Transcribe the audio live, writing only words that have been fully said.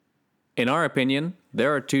In our opinion,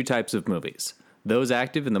 there are two types of movies. Those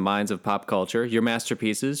active in the minds of pop culture, your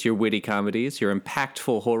masterpieces, your witty comedies, your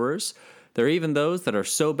impactful horrors. There are even those that are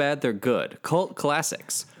so bad they're good, cult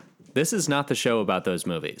classics. This is not the show about those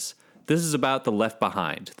movies. This is about the left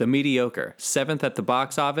behind, the mediocre, seventh at the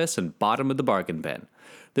box office and bottom of the bargain bin.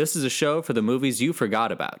 This is a show for the movies you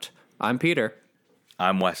forgot about. I'm Peter.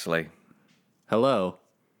 I'm Wesley. Hello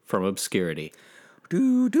from obscurity.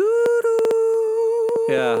 Do do do.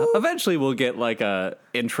 Yeah, eventually we'll get like a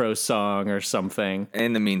intro song or something.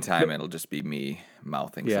 In the meantime, it'll just be me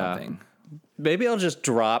mouthing something. Maybe I'll just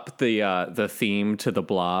drop the theme to the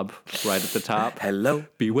Blob right at the top. Hello.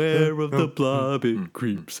 Beware of the Blob, it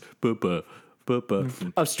creeps.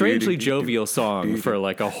 A strangely jovial song for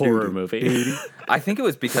like a horror movie. I think it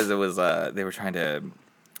was because it was they were trying to,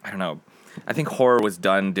 I don't know. I think horror was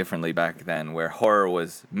done differently back then, where horror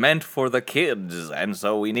was meant for the kids, and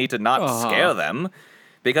so we need to not scare them,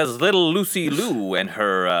 because little Lucy Lou and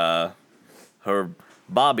her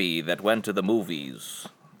Bobby that went to the movies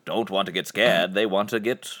don't want to get scared. They want to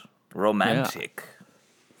get romantic. Yeah.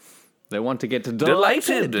 They want to get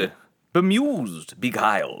delighted, bemused,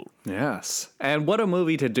 beguiled. Yes, and what a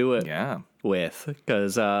movie to do it with,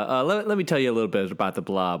 because let me tell you a little bit about the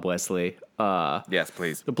Blob, Wesley. Yes,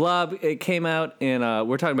 please. The Blob, it came out in,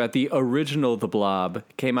 we're talking about the original The Blob,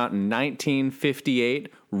 came out in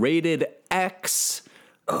 1958, rated X,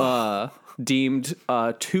 deemed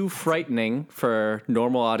too frightening for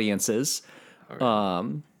normal audiences,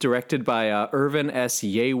 directed by Irvin S.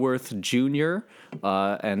 Yeworth Jr.,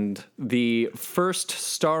 and the first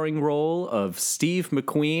starring role of Steve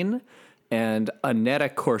McQueen and Annetta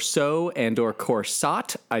Corso or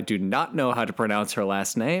Corsat. I do not know how to pronounce her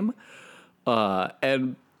last name.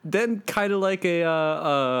 And then kind of like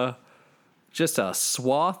just a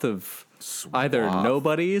swath of either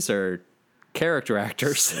nobodies or character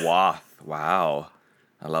actors. Swath. Wow.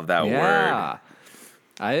 I love that word.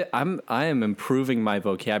 I am improving my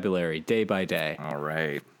vocabulary day by day. All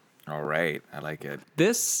right. I like it.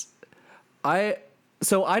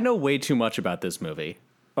 So I know way too much about this movie.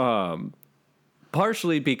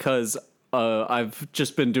 Partially because I've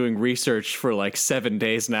just been doing research for like 7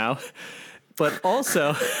 days now. But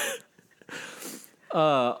also,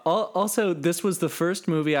 this was the first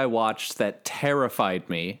movie I watched that terrified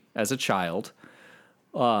me as a child.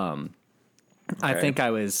 I think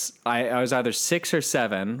I was either 6 or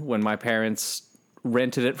 7 when my parents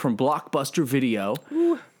rented it from Blockbuster Video.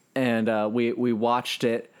 Ooh. And we watched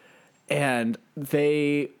it, and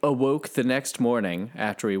they awoke the next morning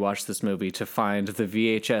after we watched this movie to find the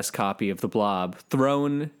VHS copy of The Blob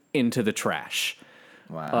thrown into the trash.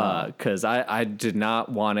 Wow. Because I did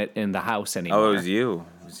not want it in the house anymore. Oh, it was you.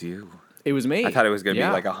 It was me. I thought it was going to be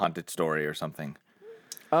like a haunted story or something.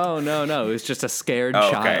 Oh, no. It was just a scared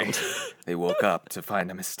child. Okay. They woke up to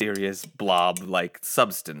find a mysterious blob-like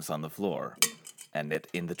substance on the floor and it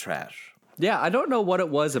in the trash. Yeah, I don't know what it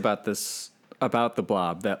was about the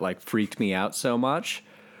Blob that like freaked me out so much.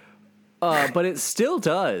 But it still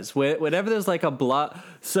does. Whenever there's like a blob.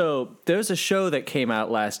 So there's a show that came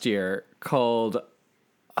out last year called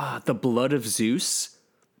The Blood of Zeus.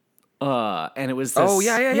 And it was this. Oh,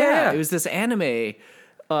 yeah. It was this anime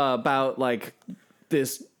about like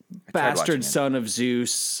this bastard son of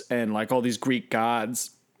Zeus and like all these Greek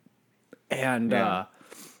gods. And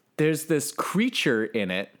there's this creature in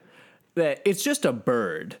it that it's just a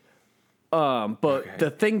bird.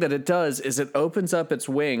 The thing that it does is it opens up its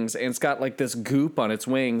wings, and it's got like this goop on its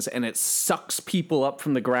wings, and it sucks people up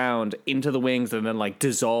from the ground into the wings and then like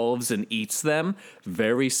dissolves and eats them.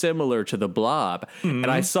 Very similar to the Blob. Mm-hmm.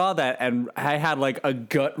 And I saw that and I had like a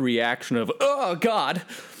gut reaction of, oh God,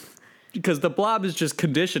 because the Blob has just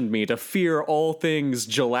conditioned me to fear all things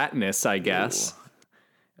gelatinous, I guess.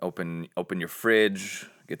 Ooh. Open your fridge,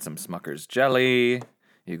 get some Smucker's jelly.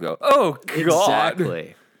 You go, oh God.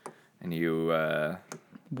 Exactly. And you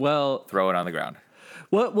throw it on the ground.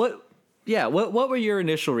 What were your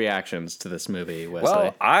initial reactions to this movie, Wesley?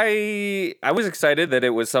 Well, I was excited that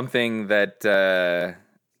it was something that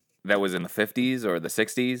was in the 50s or the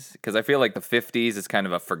 60s, because I feel like the 50s is kind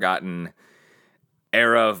of a forgotten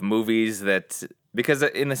era of movies because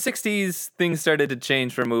in the 60s things started to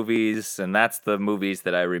change for movies, and that's the movies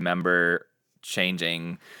that I remember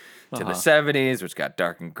changing to the 70s, which got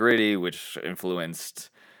dark and gritty, which influenced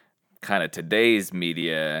kind of today's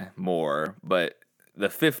media more. But the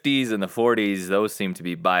 50s and the 40s, those seem to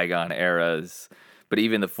be bygone eras. But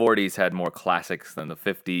even the 40s had more classics than the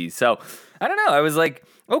 50s. So, I don't know. I was like,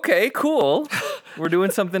 okay, cool. We're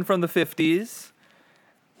doing something from the 50s.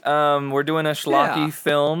 We're doing a schlocky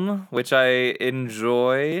film, which I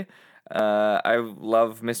enjoy. I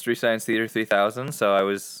love Mystery Science Theater 3000, so I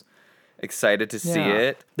was excited to see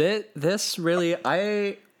it. This really,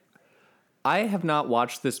 I have not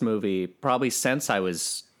watched this movie probably since I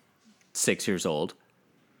was 6 years old.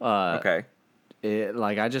 Okay.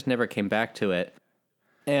 I just never came back to it.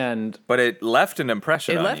 But it left an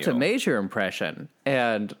impression on you. It left a major impression.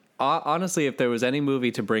 And honestly, if there was any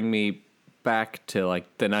movie to bring me back to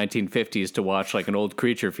like the 1950s to watch like an old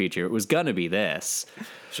creature feature, it was gonna be this.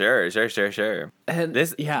 Sure. And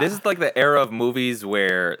this is like the era of movies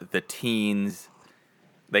where the teens,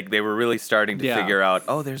 like they were really starting to figure out,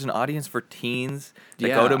 oh, there's an audience for teens that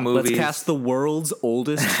go to movies. Let's cast the world's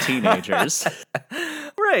oldest teenagers.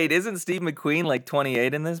 Right. Isn't Steve McQueen like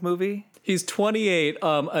 28 in this movie? He's 28.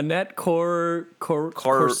 Annette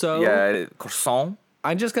Corso. Yeah, Corson.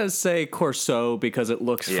 I'm just gonna say Corso because it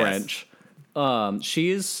looks French.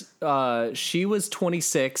 She was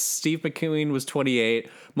 26. Steve McQueen was 28.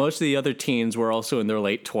 Most of the other teens were also in their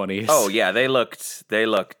late 20s. Oh yeah, they looked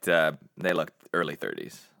early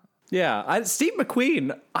 30s. Yeah, Steve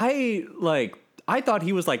McQueen, I thought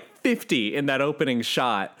he was like 50 in that opening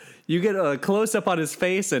shot. You get a close up on his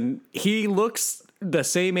face and he looks the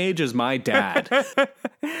same age as my dad.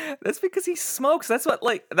 That's because he smokes.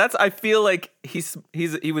 I feel like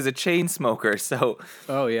he was a chain smoker. So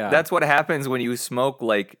that's what happens when you smoke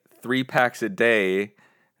like 3 packs a day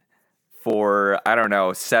for, I don't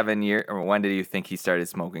know, 7 years. Or when did you think he started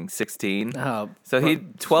smoking? 16? So he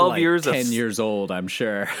 12 years 10 years old, I'm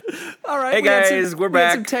sure. All right. Hey guys, we're back. We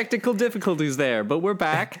had some technical difficulties there, but we're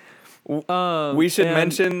back. We should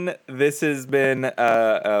mention this has been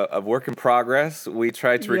a work in progress. We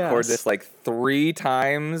tried to record this like 3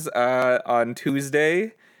 times on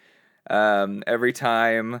Tuesday. Every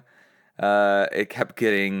time it kept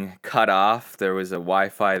getting cut off. There was a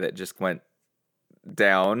Wi-Fi that just went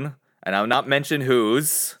down, and I'll not mention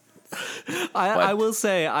whose. I will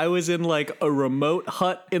say I was in like a remote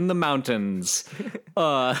hut in the mountains,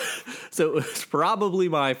 so it was probably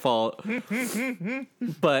my fault.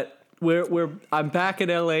 But I'm back in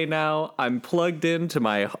LA now. I'm plugged into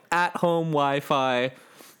my at-home Wi-Fi.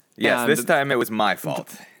 Yes, this time it was my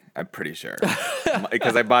fault. I'm pretty sure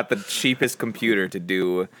because I bought the cheapest computer to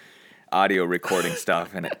do audio recording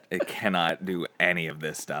stuff, and it cannot do any of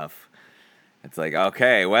this stuff. It's like,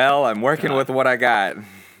 okay, well, I'm working with what I got.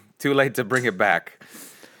 Too late to bring it back.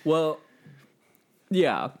 Well,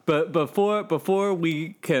 yeah, but before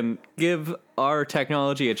we can give our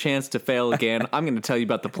technology a chance to fail again, I'm going to tell you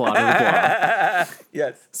about the plot of the Blob.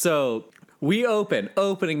 Yes. So we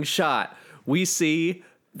opening shot. We see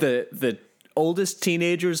the oldest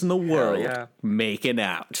teenagers in the world making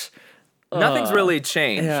out. Nothing's really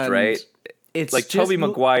changed, right? It's like Tobey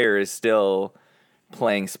Maguire is still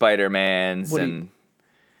playing Spider-Man's and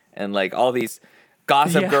like all these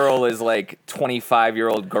Gossip Girl is like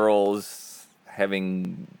 25-year-old girls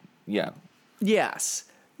having Yes.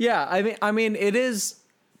 Yeah, I mean it is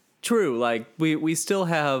true. Like we still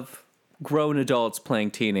have grown adults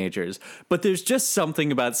playing teenagers, but there's just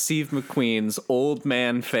something about Steve McQueen's old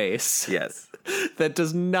man face. Yes. That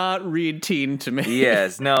does not read teen to me.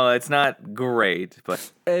 Yes, no, it's not great,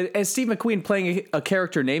 but and Steve McQueen playing a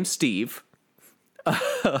character named Steve,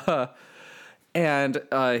 and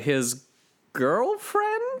his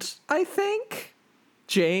girlfriend, I think,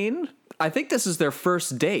 Jane. I think this is their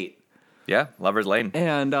first date. Yeah, Lover's Lane.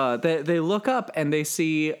 And they look up and they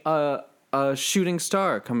see a shooting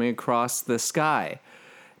star coming across the sky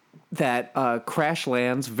that crash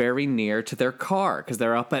lands very near to their car because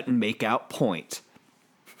they're up at makeout point.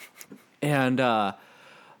 And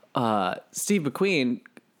Steve McQueen,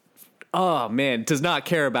 oh man, does not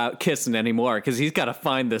care about kissing anymore because he's got to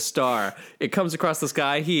find this star. It comes across the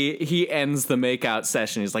sky. He ends the makeout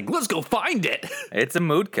session. He's like, let's go find it. It's a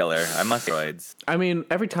mood killer. I must say. I mean,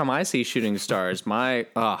 every time I see shooting stars,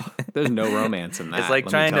 there's no romance in that. It's like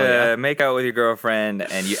trying to make out with your girlfriend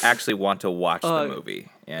and you actually want to watch the movie.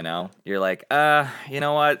 You know, you're like, you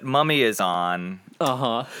know what? Mummy is on.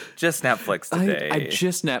 Just Netflix today. I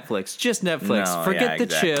just Netflix. No, forget the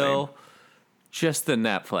chill. Just the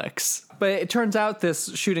Netflix. But it turns out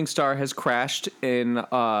this shooting star has crashed in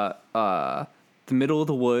the middle of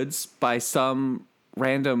the woods by some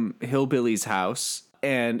random hillbilly's house.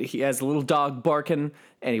 And he has a little dog barking,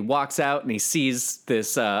 and he walks out and he sees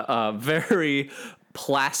this very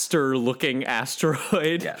plaster-looking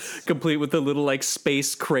asteroid, complete with the little like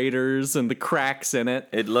space craters and the cracks in it.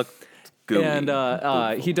 It looked gooey.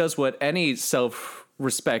 And he does what any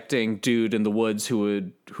self-respecting dude in the woods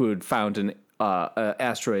who had found an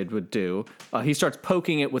asteroid would do. He starts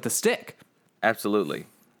poking it with a stick. Absolutely.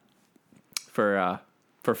 For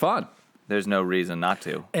fun. There's no reason not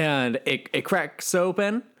to. And it cracks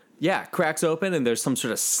open. Yeah, cracks open, and there's some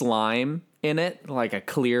sort of slime in it, like a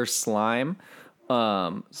clear slime.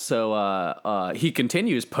 So he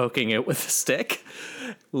continues poking it with a stick,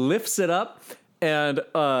 lifts it up, and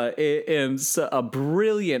in a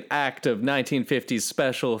brilliant act of 1950s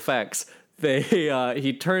special effects,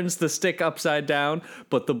 he turns the stick upside down,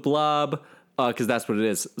 but the blob, because that's what it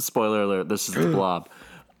is. Spoiler alert: this is the blob.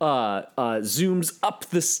 Zooms up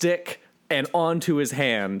the stick and onto his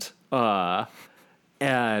hand,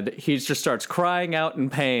 and he just starts crying out in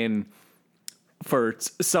pain for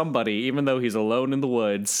somebody, even though he's alone in the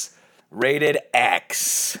woods. Rated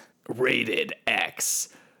X. Rated X.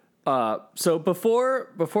 So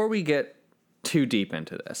before we get too deep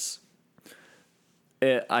into this,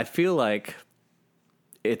 I feel like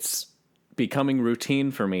it's becoming routine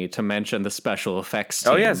for me to mention the special effects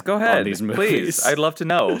team. Oh yes, go ahead. On these movies. Please, I'd love to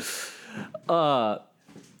know.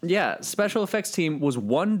 Yeah, special effects team was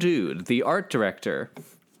one dude, the art director.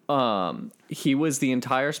 He was the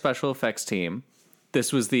entire special effects team.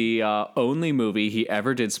 This was the only movie he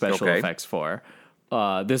ever did special effects for.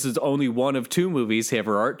 This is only one of 2 movies he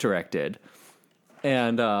ever art directed.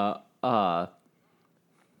 And the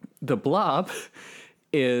Blob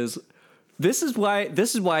is... This is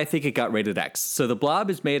why I think it got rated X. So the Blob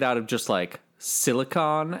is made out of just like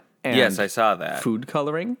silicone and yes, I saw that. Food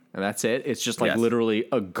coloring, and that's it. It's just like literally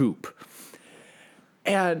a goop.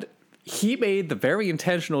 And he made the very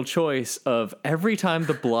intentional choice of every time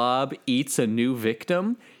the Blob eats a new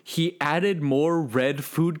victim, he added more red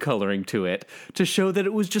food coloring to it to show that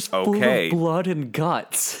it was just full of blood and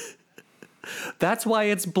guts. That's why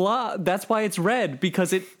it's blob. That's why it's red,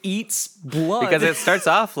 because it eats blood. Because it starts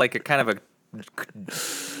off like a kind of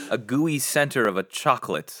a gooey center of a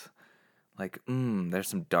chocolate. Like, there's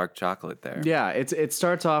some dark chocolate there. Yeah, it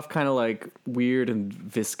starts off kind of like weird and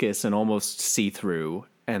viscous and almost see-through.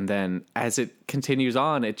 And then as it continues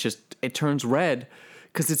on, it turns red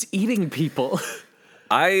because it's eating people.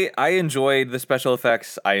 I enjoyed the special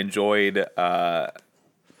effects. I enjoyed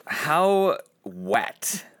how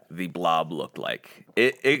wet the Blob looked like.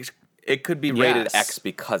 It could be rated X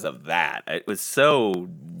because of that. It was so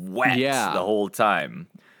wet the whole time.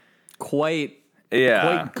 Quite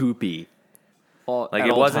goopy. Like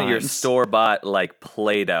it wasn't your store-bought like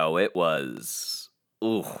Play-Doh. It was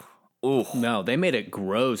ooh. No, they made it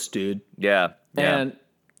gross, dude. Yeah. And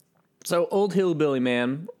so old hillbilly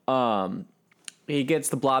man, he gets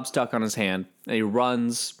the Blob stuck on his hand and he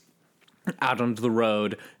runs out onto the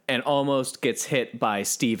road and almost gets hit by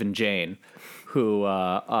Steve and Jane, who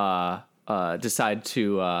decide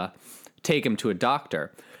to take him to a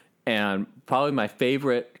doctor. And probably my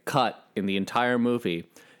favorite cut in the entire movie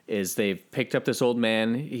is they've picked up this old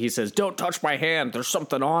man. He says, "Don't touch my hand. There's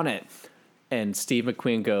something on it." And Steve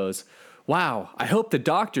McQueen goes, "Wow, I hope the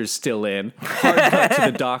doctor's still in." Hard cut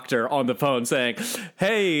to the doctor on the phone saying,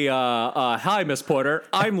 "Hey, hi, Miss Porter.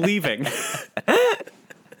 I'm leaving."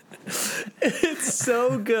 It's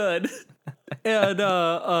so good.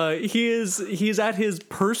 And he's at his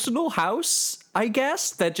personal house, I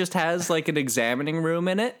guess, that just has like an examining room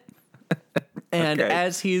in it. And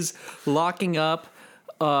as he's locking up,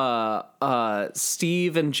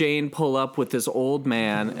 Steve and Jane pull up with this old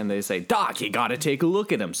man and they say, "Doc, you gotta take a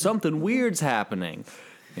look at him. Something weird's happening."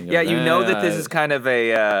 Goes, yeah, you know that this is kind of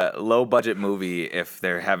a low-budget movie if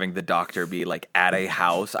they're having the doctor be, like, at a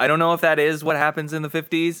house. I don't know if that is what happens in the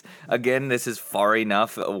 50s. Again, this is far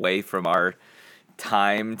enough away from our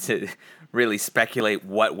time to really speculate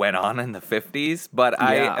what went on in the 50s. But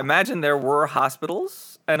I imagine there were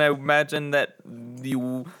hospitals, and I imagine that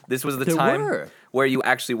this was the time where you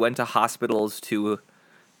actually went to hospitals to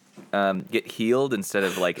get healed instead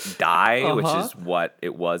of, like, die, which is what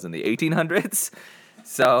it was in the 1800s.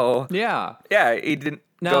 So, yeah, he didn't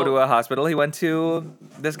go to a hospital. He went to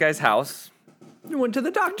this guy's house. He went to the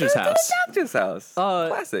doctor's house.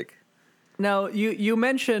 Classic. Now, you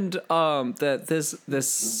mentioned that this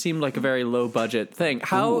seemed like a very low-budget thing.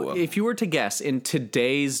 If you were to guess, in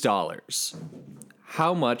today's dollars,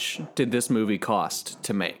 how much did this movie cost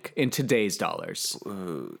to make in today's dollars?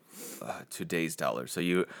 Today's dollars. So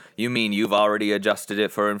you mean you've already adjusted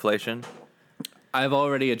it for inflation? I've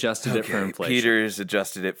already adjusted it for inflation. Peter's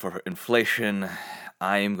adjusted it for inflation.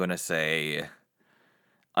 I'm gonna say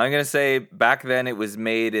back then it was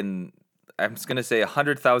made in. I'm just gonna say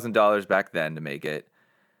 $100,000 back then to make it.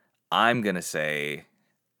 I'm gonna say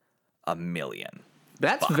 $1 million.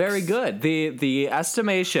 That's very good. The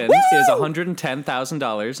estimation is $110,000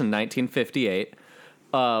 in 1958,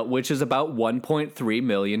 which is about $1.3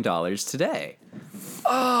 million today.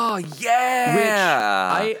 Oh,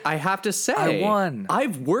 yeah. Which I have to say, I won.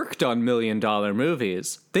 I've worked on $1 million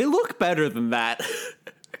movies. They look better than that.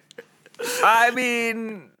 I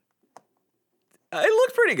mean, it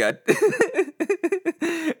looked pretty good.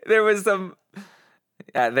 There was some...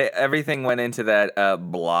 everything went into that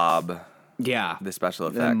Blob. Yeah. The special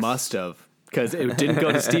effects. It must have. Because it didn't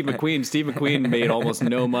go to Steve McQueen. Steve McQueen made almost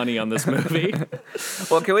no money on this movie.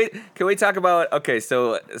 Well, can we talk about... Okay,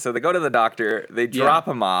 so they go to the doctor. They drop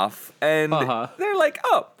him off. And they're like,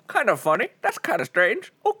 oh, kind of funny. That's kind of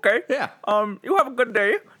strange. Okay. Yeah. You have a good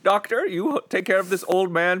day, doctor. You take care of this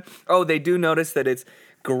old man. Oh, they do notice that it's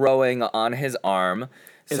growing on his arm.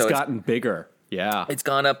 It's gotten bigger. Yeah. It's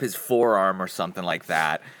gone up his forearm or something like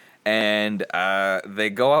that. And they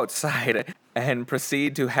go outside and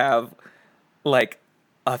proceed to have like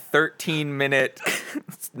a 13-minute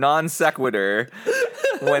non sequitur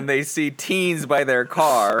when they see teens by their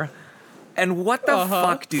car. And what the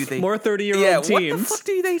fuck do they... More 30-year-old teens. What the fuck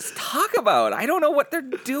do they talk about? I don't know what they're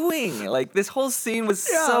doing. Like, this whole scene was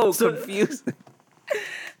so confusing.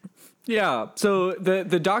 Yeah, so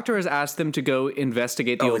the doctor has asked them to go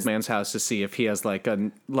investigate the old man's house to see if he has like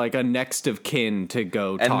a next of kin to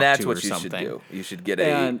go talk to or something. And that's what you should do. You should get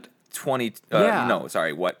a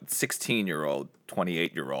 16-year-old,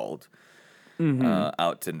 28-year-old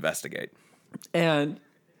out to investigate. And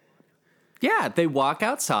yeah, they walk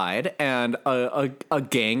outside, and a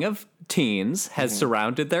gang of teens has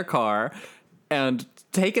surrounded their car and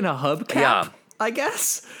taken a hubcap, I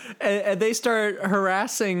guess. And they start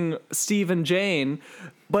harassing Steve and Jane,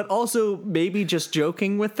 but also maybe just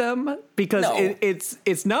joking with them, because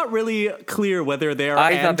it's not really clear whether they are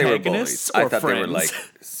antagonists or friends. I thought they were like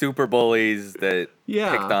super bullies that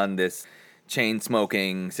picked on this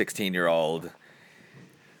chain-smoking 16-year-old.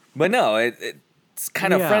 But no, it's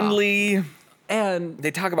kind of friendly. And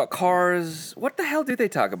they talk about cars. What the hell do they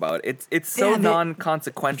talk about? It's so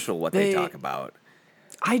non-consequential what they talk about.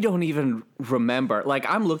 I don't even remember. Like,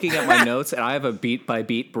 I'm looking at my notes, and I have a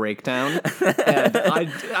beat-by-beat breakdown, and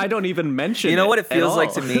I don't even mention it. You know what it feels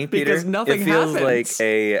like to me, Peter? Because nothing happens.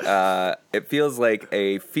 It feels like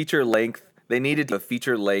a feature-length... They needed a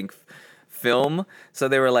feature-length film, so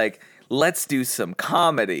they were like, let's do some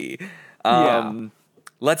comedy.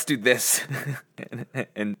 Let's do this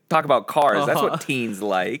and talk about cars. That's what teens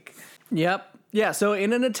like. Yep. Yeah, so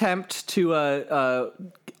in an attempt to,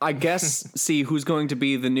 I guess, see who's going to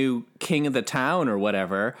be the new king of the town or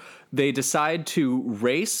whatever, they decide to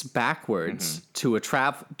race backwards to a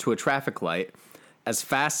traffic light as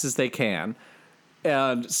fast as they can.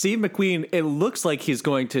 And Steve McQueen, it looks like he's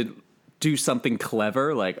going to do something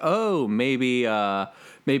clever, like, oh, maybe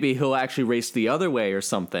he'll actually race the other way or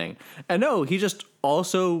something. And no, he just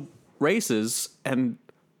also races and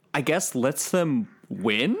I guess lets them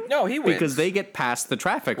win? No, he wins. Because they get past the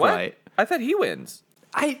traffic what? light. I thought he wins.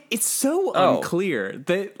 It's so unclear.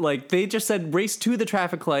 They just said race to the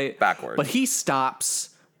traffic light backwards. But he stops.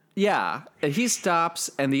 Yeah, and he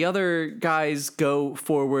stops and the other guys go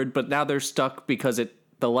forward, but now they're stuck because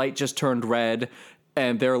the light just turned red.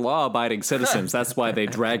 And they're law-abiding citizens. That's why they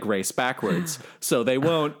drag race backwards. So they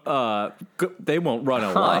won't run a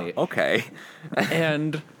light. Okay.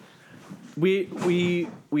 And we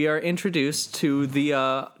are introduced to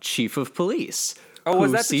the chief of police. Oh,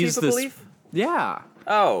 was that the chief of police? Yeah.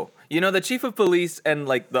 Oh, the chief of police and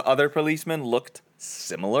like the other policemen looked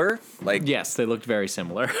similar. Like, yes, they looked very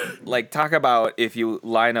similar. Like, talk about if you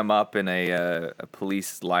line them up in a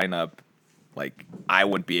police lineup. Like, I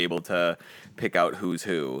wouldn't be able to pick out who's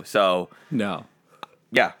who. So, no.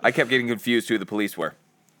 Yeah, I kept getting confused who the police were.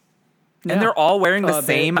 Yeah. And they're all wearing the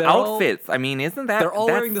same outfits. I mean, isn't that... They're all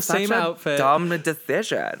wearing the same outfit. Dumb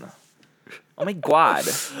decision. Oh my God.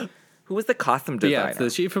 Who was the costume designer? Yeah, the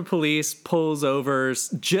chief of police pulls over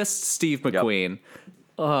just Steve McQueen. Yep.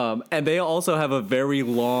 And they also have a very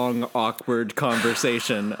long, awkward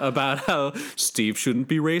conversation about how Steve shouldn't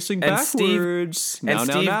be racing backwards. Steve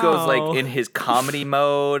goes like in his comedy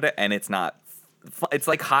mode, and it's not. It's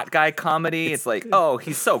like hot guy comedy. It's like, oh,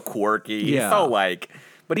 he's so quirky. Yeah. He's so like,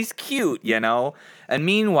 but he's cute, And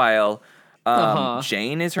meanwhile,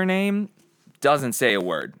 Jane is her name. Doesn't say a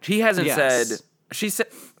word. She hasn't said. She said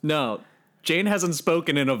no. Jane hasn't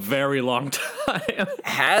spoken in a very long time.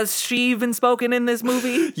 Has she even spoken in this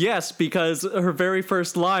movie? Yes, because her very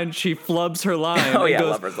first line, she flubs her line. Oh, and yeah, goes,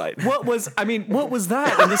 love her line. What was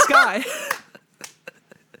that in the sky?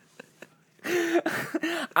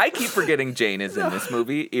 I keep forgetting Jane is in this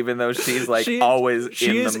movie, even though she's like always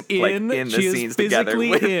in the scenes together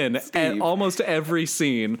with in Steve. At almost every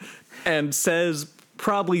scene and says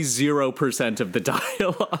probably 0% of the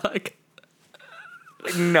dialogue.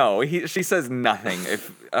 No, she says nothing.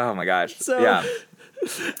 Oh my gosh. So yeah.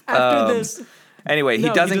 after this, Anyway, he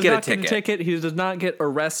doesn't does get not a ticket. He does not get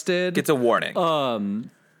arrested. Gets a warning.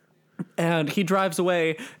 And he drives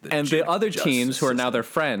away, and the other teens, who are now their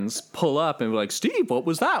friends, pull up and be like, Steve, what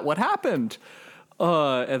was that? What happened?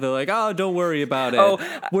 And they're like, oh, don't worry about it.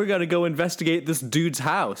 We're going to go investigate this dude's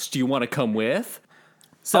house. Do you want to come with?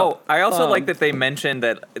 So, I also like that they mentioned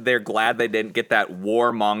that they're glad they didn't get that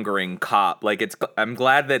warmongering cop. Like, I'm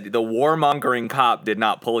glad that the warmongering cop did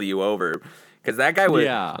not pull you over. Because that guy would,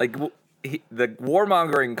 the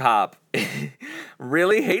warmongering cop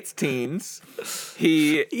really hates teens.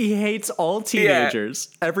 He hates all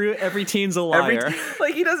teenagers. Yeah. Every teen's a liar.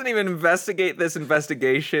 He doesn't even investigate this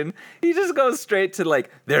investigation. He just goes straight to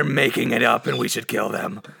they're making it up and we should kill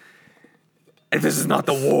them. And this is not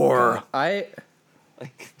the war.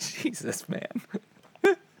 Jesus, man.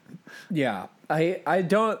 Yeah. I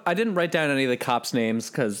didn't write down any of the cops' names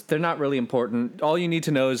because they're not really important. All you need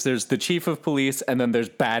to know is there's the chief of police and then there's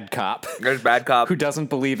bad cop. There's bad cop. Who doesn't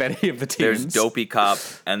believe any of the teens. There's dopey cop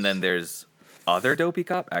and then there's other dopey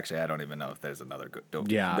cop. Actually, I don't even know if there's another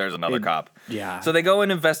dopey. Yeah. There's another cop. Yeah. So they go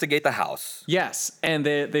and investigate the house. Yes. And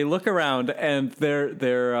they look around and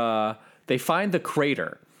they find the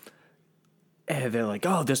crater. And they're like,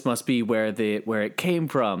 oh, this must be where it came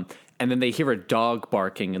from. And then they hear a dog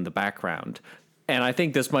barking in the background. And I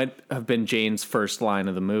think this might have been Jane's first line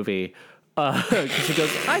of the movie. She goes,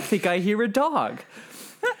 I think I hear a dog.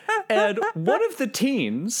 And one of the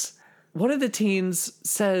teens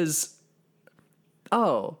says,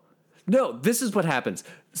 oh, no, this is what happens.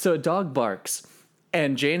 So a dog barks.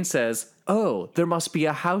 And Jane says, oh, there must be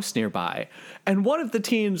a house nearby. And one of the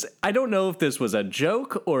teens, I don't know if this was a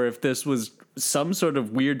joke or if this was some sort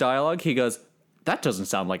of weird dialogue. He goes, that doesn't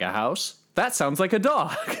sound like a house. That sounds like a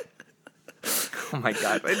dog. Oh my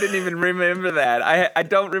God, I didn't even remember that. I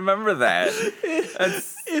don't remember that.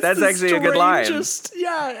 That's actually a good line.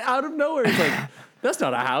 Yeah, out of nowhere. It's like, that's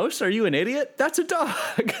not a house. Are you an idiot? That's a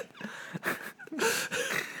dog.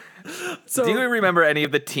 So, do you remember any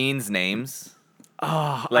of the teens' names?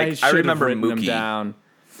 Oh, I remember Mookie. Them down.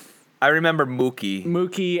 I remember Mookie.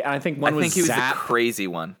 Mookie, I think one was he was the crazy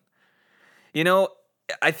one. You know,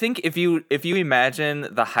 I think if you imagine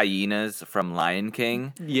the hyenas from Lion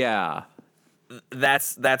King, yeah,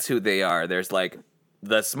 that's who they are. There's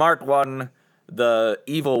the smart one, the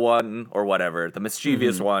evil one, or whatever, the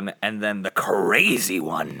mischievous one, and then the crazy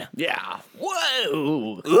one. Yeah.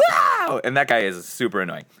 Whoa. Wow. And that guy is super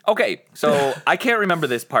annoying. Okay, so I can't remember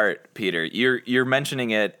this part, Peter. You're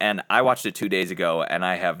mentioning it, and I watched it 2 days ago, and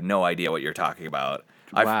I have no idea what you're talking about.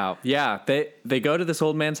 Wow. Yeah. They go to this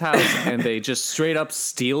old man's house and they just straight up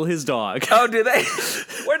steal his dog. Oh, do they?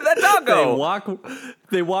 Where did that dog go?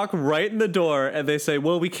 They walk right in the door and they say,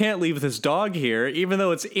 well, we can't leave this dog here, even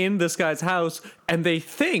though it's in this guy's house. And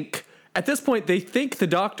at this point, they think the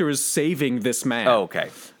doctor is saving this man. Oh, okay.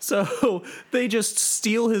 So they just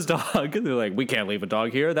steal his dog. They're like, we can't leave a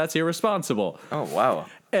dog here. That's irresponsible. Oh, wow.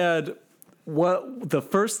 And the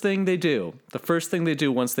first thing they do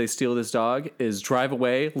once they steal this dog is drive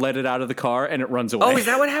away, let it out of the car, and it runs away. Oh, is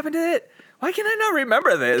that what happened to it? Why can I not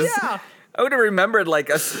remember this? Yeah. I would have remembered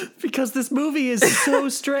because this movie is so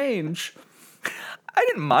strange. I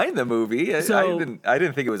didn't mind the movie. I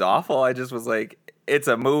didn't think it was awful. I just was like, it's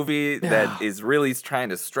a movie that is really trying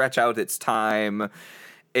to stretch out its time.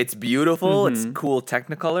 It's beautiful. It's cool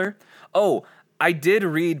Technicolor. Oh, I did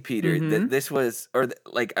read, Peter, that this was,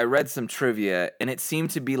 I read some trivia, and it seemed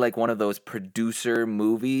to be like one of those producer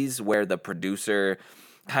movies where the producer,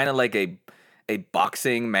 kind of like a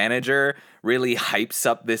boxing manager, really hypes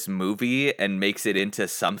up this movie and makes it into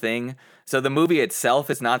something. So the movie itself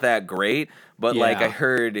is not that great, but I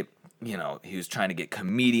heard, he was trying to get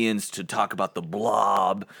comedians to talk about the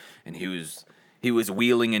Blob, and he was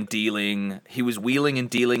wheeling and dealing. He was wheeling and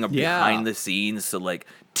dealing behind the scenes. So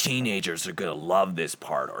teenagers are going to love this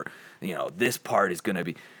part, or, this part is going to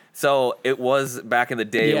be. So it was back in the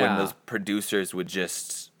day when those producers would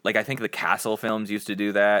just, I think the Castle films used to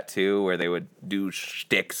do that too, where they would do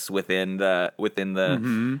shticks within the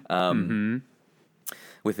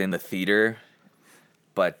theater.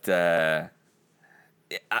 But,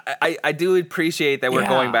 I do appreciate that we're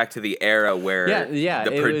going back to the era where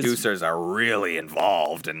the producers are really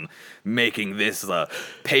involved in making this the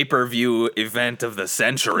pay-per-view event of the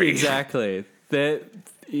century. Exactly.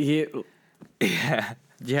 He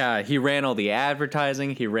ran all the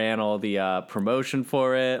advertising. He ran all the promotion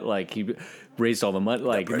for it. He raised all the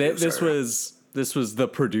money. This was the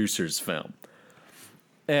producer's film.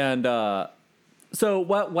 And so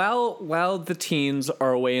while the teens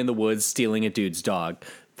are away in the woods stealing a dude's dog,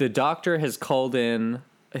 the doctor has called in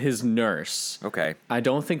his nurse. Okay. I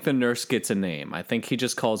don't think the nurse gets a name. I think he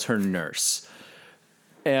just calls her nurse.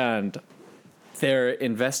 And they're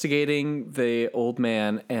investigating the old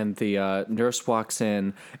man, and the nurse walks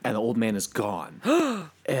in, and the old man is gone.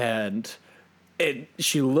 And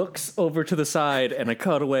she looks over to the side, and a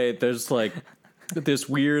cutaway, there's like this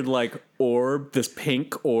weird like orb, this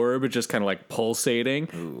pink orb, just kind of like pulsating.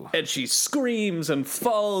 Ooh. And she screams and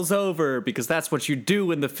falls over because that's what you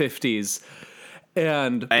do in the 50s.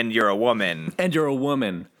 And you're a woman. And you're a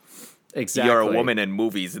woman. Exactly. You're a woman in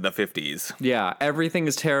movies in the 50s. Yeah, everything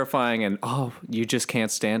is terrifying, and you just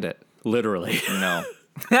can't stand it. Literally. No.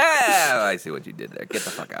 I see what you did there. Get the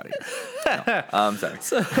fuck out of here. No. I'm sorry.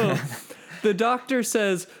 So the doctor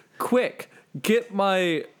says, quick, get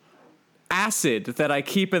my acid that I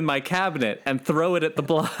keep in my cabinet and throw it at the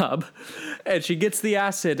blob. And she gets the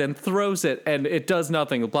acid and throws it, and it does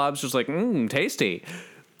nothing. The blob's just like, tasty.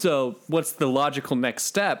 So what's the logical next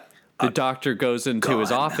step? The doctor goes into his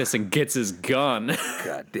office and gets his gun.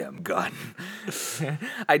 Goddamn gun.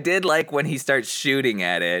 I did like when he starts shooting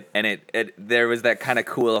at it, and there was that kind of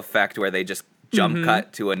cool effect where they just jump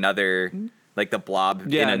cut to another, like the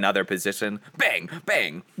blob in another position. Bang,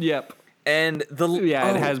 bang. Yep. And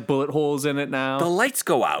it has bullet holes in it now. The lights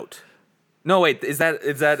go out. No, wait, is that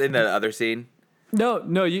in the other scene?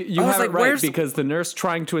 No, you have it right, because the nurse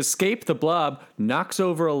trying to escape the blob knocks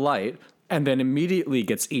over a light and then immediately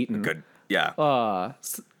gets eaten. Good, yeah.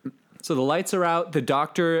 So the lights are out. The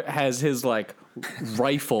doctor has his like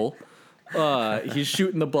rifle. He's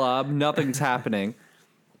shooting the blob. Nothing's happening.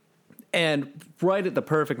 And right at the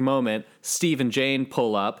perfect moment, Steve and Jane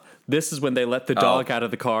pull up. This is when they let the dog out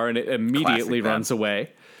of the car, and it immediately runs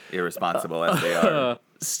away. Irresponsible as they are.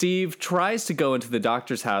 Steve tries to go into the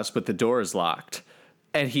doctor's house, but the door is locked.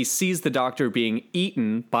 And he sees the doctor being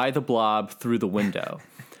eaten by the blob through the window.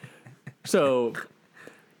 So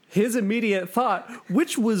his immediate thought,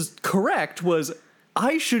 which was correct, was,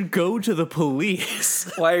 I should go to the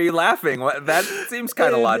police. Why are you laughing? That seems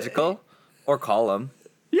kind of logical. Or call them.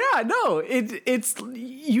 Yeah, no, it's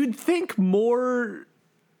you'd think more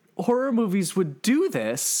horror movies would do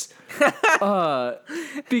this,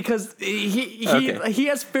 because he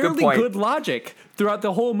has fairly good logic throughout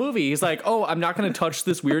the whole movie. He's like, I'm not going to touch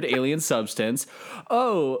this weird alien substance.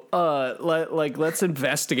 Let's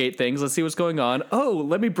investigate things. Let's see what's going on.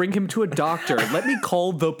 Let me bring him to a doctor. Let me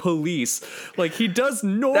call the police. Like, he does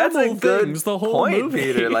normal things the whole movie.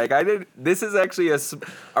 Peter. Like, this is actually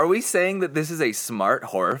are we saying that this is a smart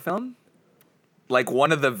horror film? Like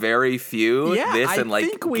one of the very few,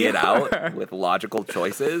 Get Out with logical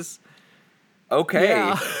choices. Okay.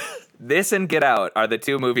 Yeah. This and Get Out are the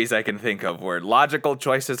two movies I can think of where logical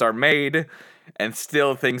choices are made and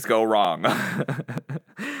still things go wrong.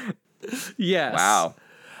 Yes. Wow.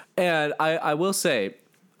 And I will say,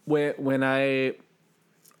 when I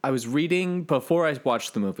was reading, before I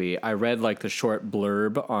watched the movie, I read like the short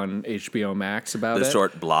blurb on HBO Max about it. The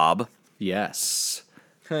short blob? Yes.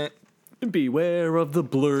 Beware of the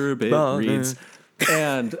blurb, it reads.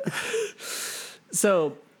 And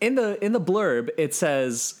so in the blurb, it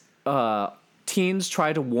says teens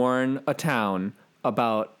try to warn a town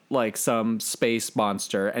about like some space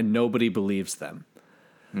monster and nobody believes them.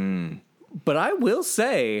 But I will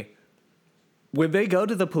say, when they go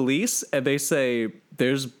to the police and they say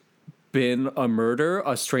there's been a murder,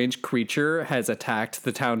 a strange creature has attacked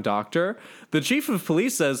the town doctor, the chief of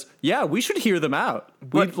police says, yeah, we should hear them out.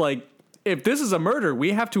 If this is a murder,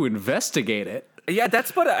 we have to investigate it. Yeah,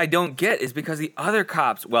 that's what I don't get, is because the other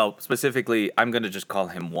cops, well, specifically, I'm going to just call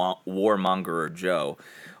him Warmonger Joe.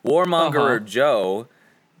 Warmonger Joe,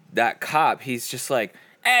 that cop, he's just like,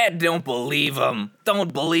 don't believe him.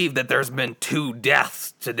 Don't believe that there's been 2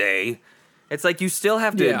 deaths today. It's like, you still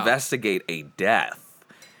have to investigate a death.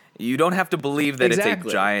 You don't have to believe that it's a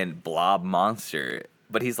giant blob monster.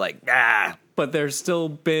 But he's like, But there's still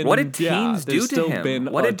been... What did teens do to him?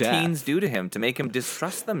 What did teens do to him to make him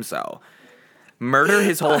distrust them so? Murder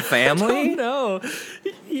his whole family? I don't know.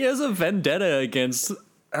 He has a vendetta against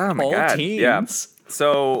all teens. Yeah.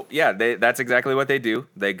 So, that's exactly what they do.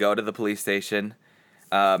 They go to the police station.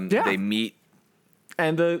 They meet.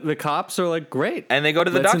 And the cops are like, great. And they go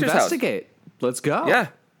to the doctor's house. Let's investigate. Let's go. Yeah.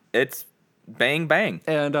 It's bang, bang.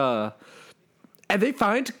 And they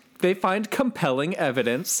find compelling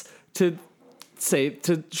evidence to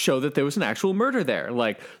show that there was an actual murder there.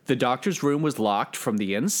 Like, the doctor's room was locked from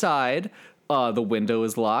the inside. The window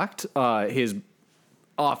is locked. His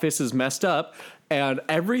office is messed up. And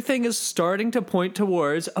everything is starting to point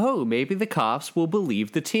towards, oh, maybe the cops will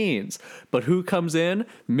believe the teens. But who comes in?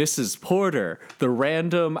 Mrs. Porter, the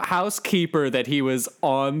random housekeeper that he was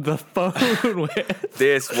on the phone with.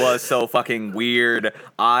 This was so fucking weird.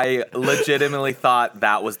 I legitimately thought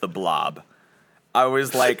that was the Blob. I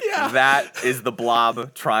was like, that is the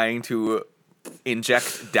Blob trying to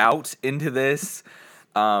inject doubt into this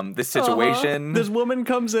situation. This woman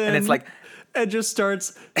comes in. And it's like, and just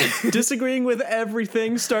starts disagreeing with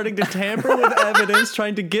everything, starting to tamper with evidence,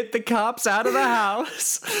 trying to get the cops out of the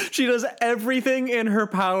house. She does everything in her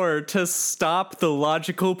power to stop the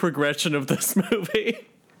logical progression of this movie.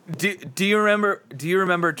 Do you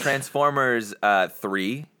remember Transformers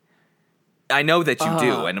 3? I know that you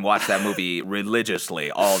do and watch that movie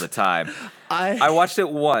religiously all the time. I watched it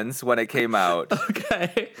once when it came out.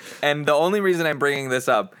 Okay. And the only reason I'm bringing this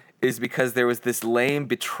up is because there was this lame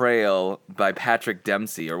betrayal by Patrick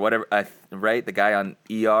Dempsey or whatever, right? The guy on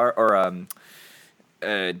ER or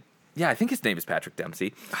I think his name is Patrick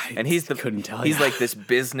Dempsey, and he's like this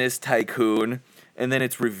business tycoon, and then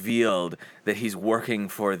it's revealed that he's working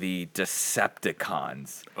for the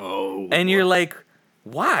Decepticons. Oh, and you're like,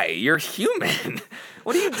 why? You're human.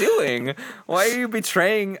 What are you doing? Why are you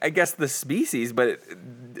betraying, I guess, the species? But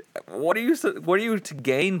what are you to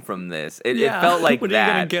gain from this? It felt like what that. What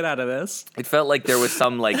are you gonna get out of this? It felt like there was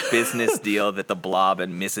some like business deal that the Blob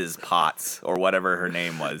and Mrs. Potts or whatever her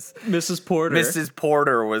name was, Mrs. Porter. Mrs.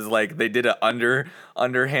 Porter was like, they did a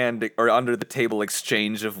underhand or under the table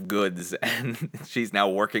exchange of goods, and she's now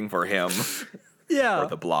working for him. Yeah. Or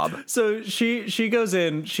the Blob. So she goes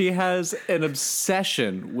in. She has an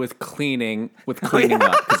obsession with cleaning up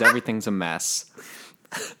because everything's a mess.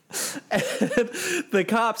 And the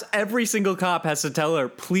cops, every single cop has to tell her,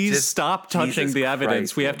 please stop touching the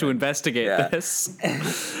evidence. We have to investigate this.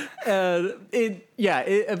 And it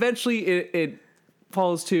eventually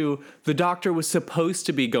falls to the doctor was supposed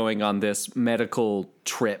to be going on this medical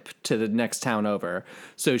trip to the next town over.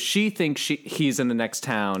 So she thinks he's in the next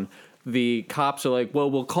town. The cops are like, well,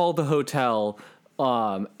 we'll call the hotel,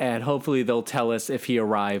 and hopefully they'll tell us if he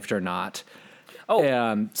arrived or not.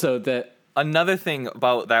 Oh, so that another thing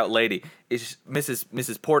about that lady is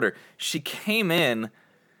Mrs. Porter. She came in,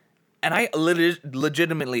 and I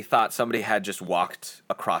legitimately thought somebody had just walked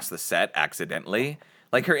across the set accidentally.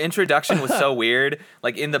 Like, her introduction was so weird.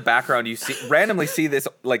 Like, in the background, you randomly see this,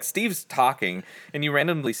 like, Steve's talking, and you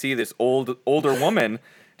randomly see this older woman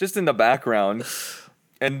just in the background.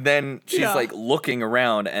 And then she's like looking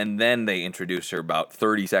around, and then they introduce her about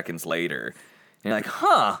 30 seconds later. And you're like,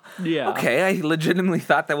 huh? Yeah. Okay, I legitimately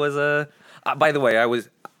thought that was a. By the way,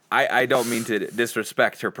 I don't mean to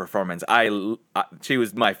disrespect her performance. She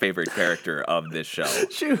was my favorite character of this show.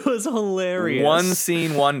 She was hilarious. One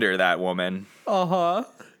scene wonder, that woman.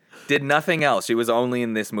 Did nothing else. She was only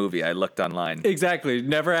in this movie. I looked online. Exactly.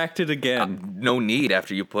 Never acted again. No need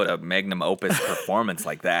after you put a magnum opus performance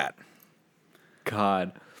like that.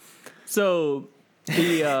 God. So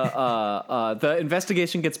the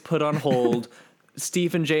investigation gets put on hold.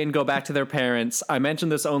 Steve and Jane go back to their parents. I mention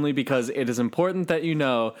this only because it is important that you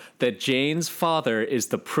know that Jane's father is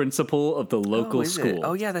the principal of the local school.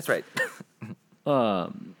 Oh, yeah, that's right.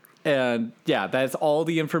 And yeah, that's all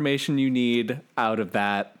the information you need out of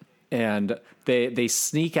that. And they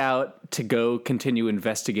sneak out to go continue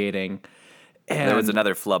investigating. And there was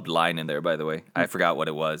another flubbed line in there, by the way. I forgot what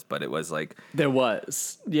it was, but it was like... There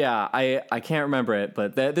was. Yeah, I can't remember it,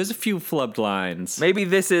 but there's a few flubbed lines. Maybe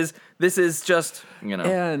this is just, you know...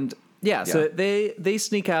 And, so they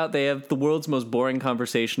sneak out. They have the world's most boring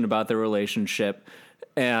conversation about their relationship.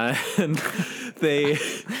 And they...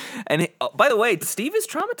 And, by the way, Steve is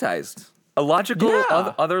traumatized. A logical,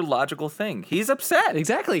 other logical thing. He's upset.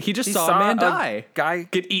 Exactly. He saw a man die. Guy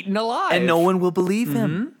get eaten alive. And no one will believe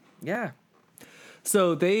him. Yeah.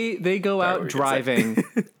 So they go out driving,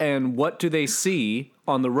 and what do they see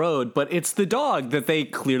on the road? But it's the dog that they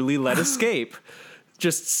clearly let escape,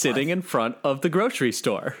 just sitting in front of the grocery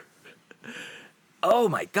store. Oh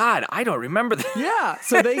my God, I don't remember that. Yeah,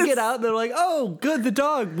 so they get out and they're like, "Oh, good, the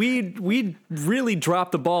dog. We really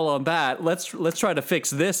dropped the ball on that. Let's try to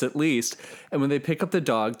fix this at least." And when they pick up the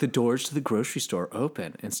dog, the doors to the grocery store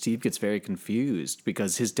open, and Steve gets very confused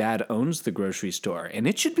because his dad owns the grocery store and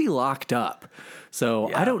it should be locked up.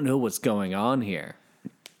 So I don't know what's going on here.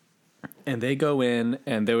 And they go in,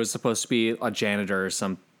 and there was supposed to be a janitor or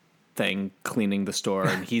something cleaning the store,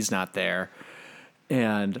 and he's not there.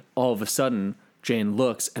 And all of a sudden, Jane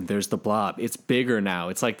looks, and there's the Blob. It's bigger now.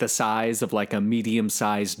 It's like the size of like a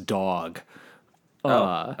medium-sized dog.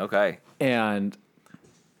 Okay. And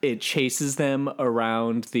it chases them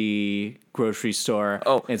around the grocery store.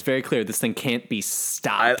 Oh. And it's very clear this thing can't be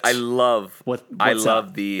stopped. I love what's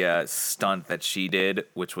up? The stunt that she did,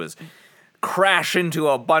 which was crash into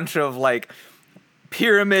a bunch of like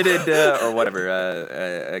pyramided or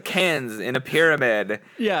whatever cans in a pyramid.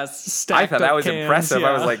 Yes, stacked I thought that was cans, impressive. yeah.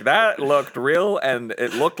 I was like, that looked real, and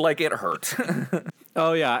it looked like it hurt.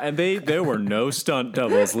 Oh yeah, and there were no stunt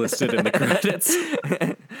doubles listed in the credits.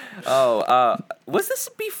 Was this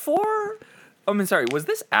before? Sorry, was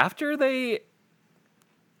this after they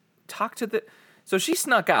talked to the? So she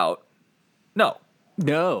snuck out. No,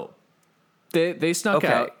 they snuck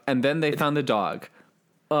out, and then they found the dog.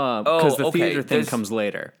 Because the theater thing comes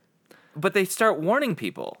later. But they start warning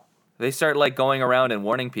people. They start like going around and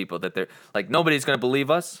warning people that they're like, nobody's going to believe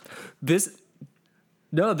us. This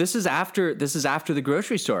is after the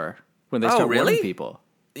grocery store when they start warning people.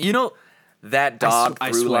 You know, that dog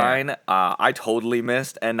through swear. line, I totally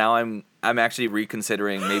missed, and now I'm actually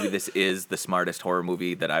reconsidering maybe this is the smartest horror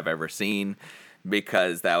movie that I've ever seen,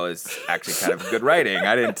 because that was actually kind of good writing.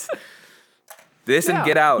 I didn't. This and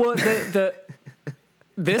Get Out. Well,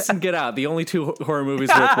 this and Get Out, the only two horror movies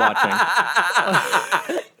worth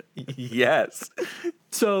watching. Yes.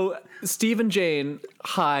 So Steve and Jane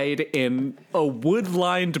hide in a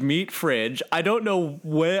wood-lined meat fridge. I don't know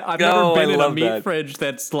where. I've never been in a meat fridge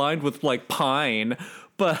that's lined with like pine.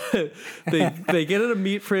 But they get in a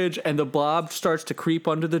meat fridge, and the Blob starts to creep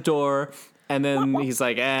under the door. And then he's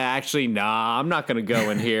like, actually, nah, I'm not going to go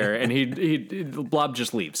in here. And the Blob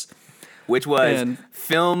just leaves. Which was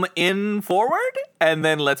film in forward, and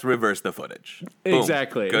then let's reverse the footage. Boom.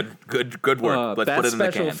 Exactly. Good work. Let's put it in the can.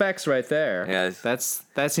 That's special effects right there. Yes.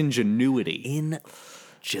 That's ingenuity.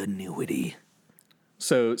 Ingenuity.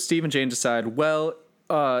 So Steve and Jane decide, well,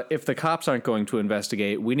 if the cops aren't going to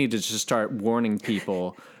investigate, we need to just start warning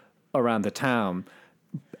people around the town.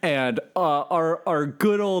 And our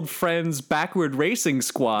good old friends, Backward Racing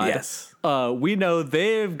Squad, yes, we know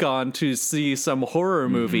they've gone to see some horror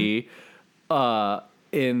movie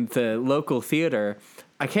in the local theater.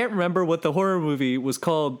 I can't remember what the horror movie was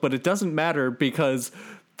called, but it doesn't matter because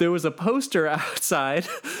there was a poster outside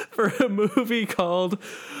for a movie called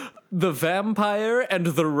The Vampire and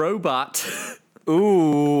the Robot.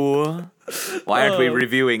 Ooh. Why aren't we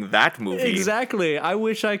reviewing that movie? Exactly. I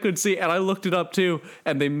wish I could see, and I looked it up too,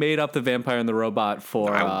 and they made up The Vampire and the Robot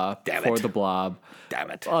for the Blob.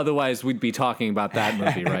 Damn it. Otherwise, we'd be talking about that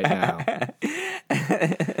movie right now.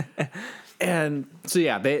 And so,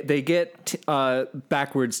 yeah, they get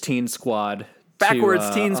Backwards Teen Squad. Backwards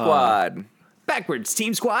Teen Squad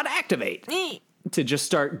activate. To just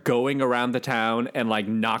start going around the town and like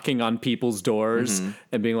knocking on people's doors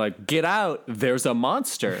and being like, get out, there's a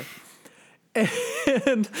monster.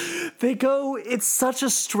 And they go, it's such a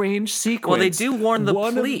strange sequence. Well, they do warn the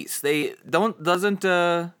police. They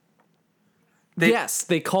Yes,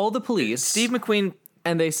 they call the police. Steve McQueen,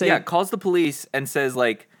 and they say, calls the police and says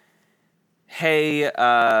like, hey,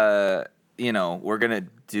 we're gonna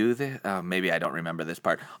do this. Maybe I don't remember this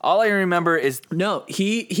part. All I remember is no.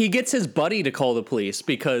 He gets his buddy to call the police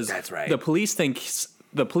because that's right. The police think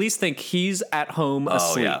he's at home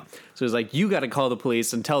asleep. Yeah. So he's like, you got to call the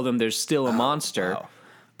police and tell them there's still a monster. Wow.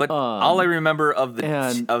 But all I remember of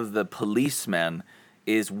the policeman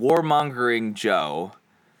is warmongering Joe.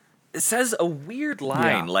 It says a weird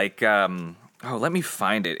line like, let me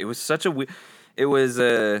find it. It was such a it was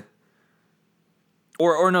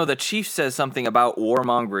Or no, the chief says something about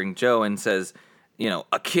warmongering Joe and says,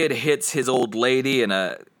 a kid hits his old lady in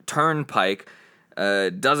a turnpike,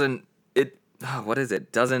 doesn't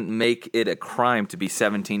make it a crime to be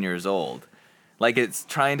 17 years old. Like it's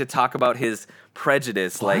trying to talk about his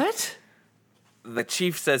prejudice. What? Like the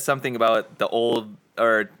chief says something about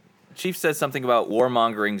Chief says something about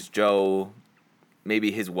warmongering's Joe. Maybe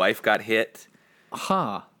his wife got hit.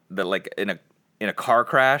 Huh. But like in a car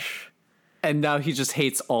crash. And now he just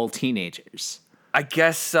hates all teenagers. I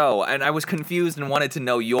guess so. And I was confused and wanted to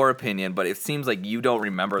know your opinion, but it seems like you don't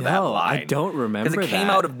remember that line. I don't remember that. Because it came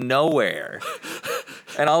out of nowhere.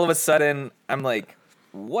 And all of a sudden, I'm like,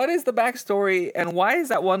 what is the backstory and why is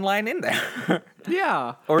that one line in there?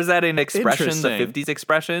 Yeah. Or is that an expression, the 50s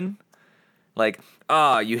expression? Like,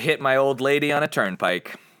 you hit my old lady on a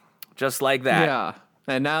turnpike. Just like that. Yeah.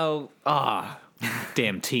 And now,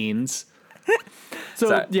 damn teens.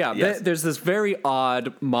 So, there's this very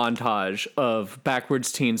odd montage of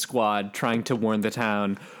Backwards Teen Squad trying to warn the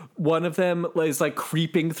town. One of them is like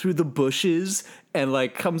creeping through the bushes and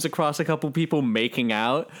like comes across a couple people making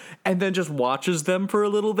out and then just watches them for a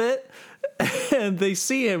little bit. And they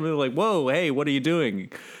see him and they're like, whoa, hey, what are you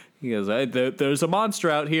doing? He goes, hey, there's a monster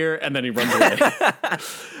out here, and then he runs away.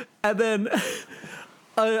 And then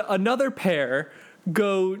another pair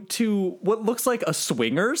go to what looks like a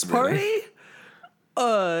swingers party.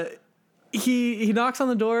 Really? He knocks on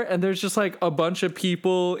the door, and there's just like a bunch of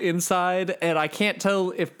people inside, and I can't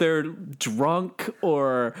tell if they're drunk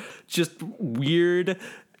or just weird,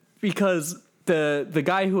 because the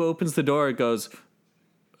guy who opens the door goes,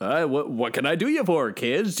 what can I do you for,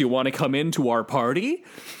 kids? Do you want to come into our party?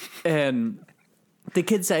 And the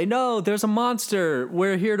kids say, no, there's a monster.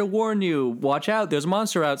 We're here to warn you. Watch out. There's a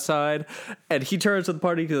monster outside. And he turns to the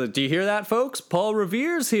party and goes, do you hear that, folks? Paul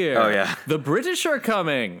Revere's here. Oh, yeah. The British are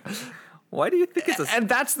coming. Why do you think it's a... And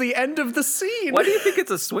that's the end of the scene. Why do you think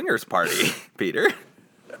it's a swingers party, Peter?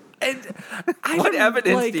 What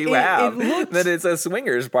evidence do you have that it's a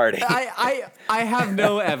swingers party? I have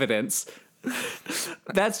no evidence.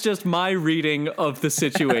 That's just my reading of the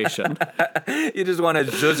situation. You just want to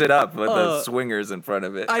zhuzh it up with the swingers in front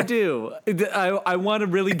of it. I do. I want to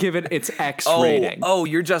really give it its X rating. Oh,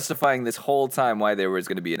 you're justifying this whole time why there was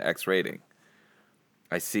going to be an X rating.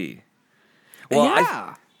 I see. Well,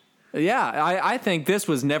 I think this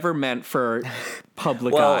was never meant for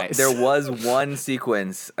public eyes. There was one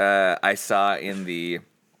sequence I saw in the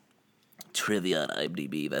trivia on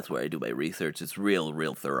IMDb. That's where I do my research. It's real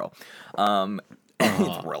thorough.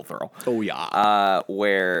 It's real thorough. Oh, yeah.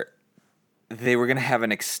 Where they were going to have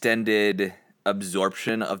an extended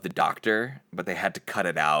absorption of the Doctor, but they had to cut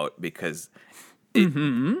it out because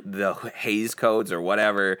the Hays codes or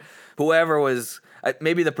whatever, whoever was,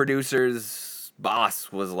 maybe the producer's boss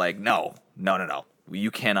was like, no.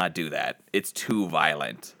 You cannot do that. It's too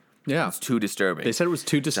violent. Yeah. It's too disturbing. They said it was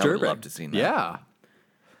too disturbing. I would love to see that. Yeah.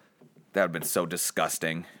 That would have been so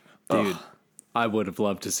disgusting. Dude, Ugh. I would have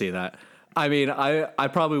loved to see that. I mean, I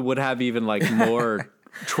probably would have even like more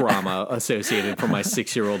trauma associated from my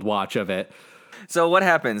 6-year-old watch of it. So what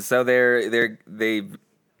happens? So they go to every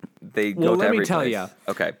place. Well, let me tell you.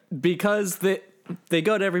 Okay. Because they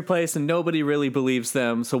go to every place and nobody really believes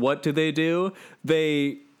them. So what do?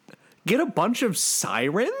 They get a bunch of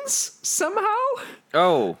sirens somehow.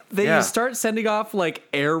 Oh, They start sending off like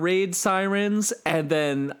air raid sirens, and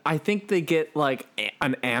then I think they get like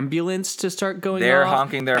an ambulance to start going They're off.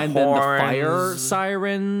 honking their and horns. Then the fire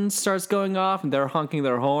siren starts going off, and they're honking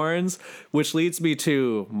their horns, which leads me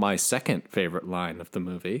to my second favorite line of the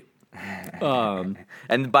movie.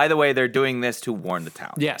 And by the way, they're doing this to warn the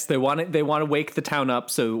town. Yes, they want to wake the town up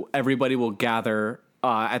so everybody will gather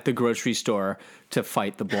at the grocery store to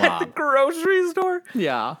fight the Blob. At the grocery store?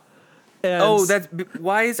 Yeah. And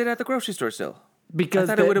why is it at the grocery store still? Because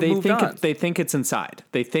I thought it would have moved on. They think it's inside.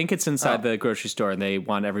 They think it's inside the grocery store, and they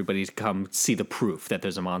want everybody to come see the proof that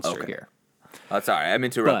there's a monster here. Oh, sorry, I'm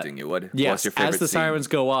interrupting you. What's your favorite as the scene? sirens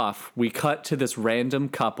go off, we cut to this random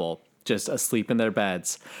couple just asleep in their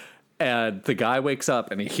beds. And the guy wakes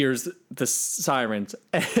up, and he hears the sirens,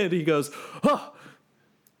 and he goes, oh,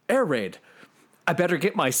 air raid. I better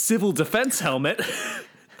get my civil defense helmet.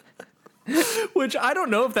 Which I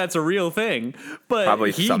don't know if that's a real thing, but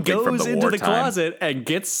Probably he something from goes the into the wartime. closet and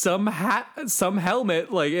gets some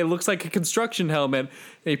helmet, like it looks like a construction helmet, and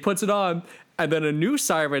he puts it on, and then a new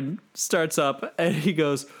siren starts up, and he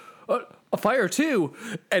goes, a fire too,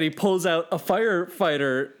 and he pulls out a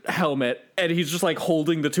firefighter helmet, and he's just like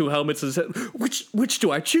holding the two helmets and says, which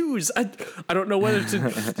do I choose? I don't know whether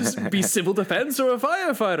to just be civil defense or a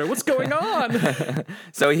firefighter. What's going on?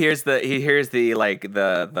 So he hears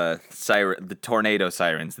the siren, the tornado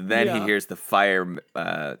sirens. Then he hears the fire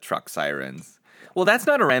truck sirens. Well, that's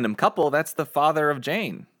not a random couple. That's the father of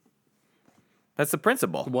Jane. That's the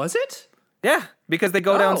principal. Was it? Yeah, because they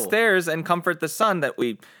go downstairs and comfort the son that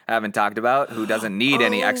we haven't talked about, who doesn't need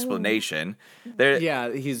any explanation.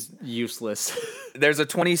 He's useless. There's a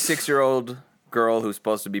 26-year-old girl who's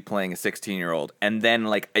supposed to be playing a 16-year-old, and then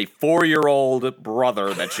like a 4-year-old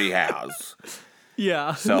brother that she has.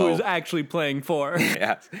 Yeah, who is actually playing 4.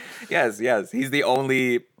 Yes. He's the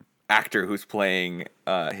only actor who's playing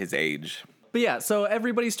his age. But yeah, so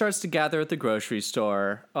everybody starts to gather at the grocery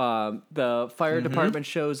store. The fire department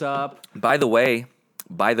shows up. By the way,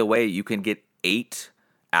 you can get 8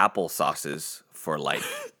 apple sauces for like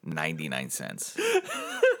 99 cents.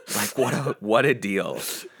 Like what a deal.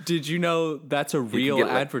 Did you know that's a real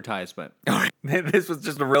advertisement? This was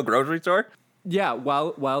just a real grocery store? Yeah,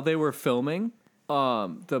 while they were filming,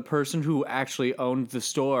 the person who actually owned the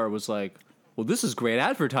store was like, well, this is great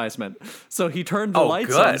advertisement. So he turned the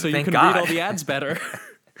lights on so you can read all the ads better.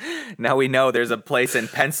 Now we know there's a place in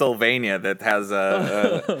Pennsylvania that has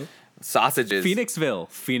sausages.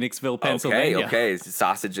 Phoenixville, Pennsylvania. Okay.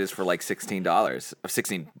 Sausages for like $16 or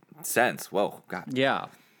 16 cents. Whoa, God. Yeah.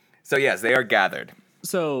 So yes, they are gathered.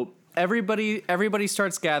 So everybody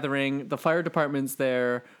starts gathering. The fire department's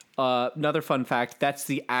there. Another fun fact, that's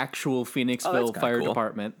the actual Phoenixville Fire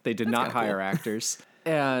Department. They did not hire actors.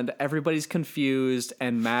 And everybody's confused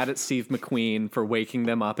and mad at Steve McQueen for waking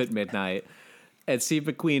them up at midnight. And Steve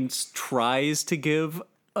McQueen tries to give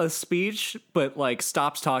a speech, but like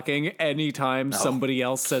stops talking anytime somebody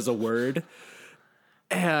else says a word.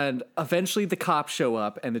 And eventually the cops show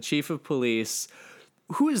up, and the chief of police,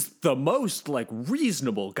 who is the most like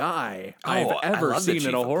reasonable guy I've ever seen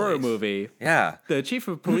in a horror movie. Yeah. The chief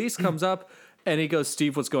of police comes up and he goes,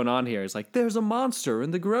 Steve, what's going on here? He's like, there's a monster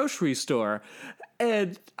in the grocery store.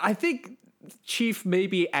 And I think Chief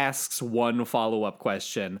maybe asks one follow-up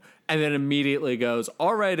question and then immediately goes,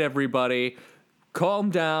 all right, everybody, calm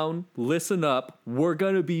down, listen up. We're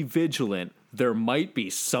going to be vigilant. There might be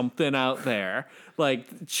something out there.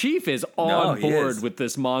 Like, Chief is on board with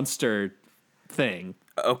this monster thing.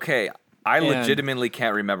 Okay, I legitimately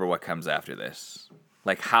can't remember what comes after this.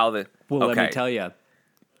 Like how the... Well, let me tell you.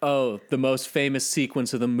 Oh, the most famous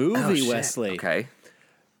sequence of the movie, Wesley. Okay.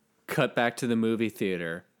 Cut back to the movie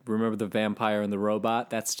theater. Remember the vampire and the robot?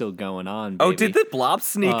 That's still going on, baby. Oh, did the Blob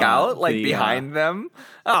sneak out, behind them?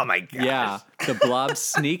 Oh, my gosh. Yeah, the Blob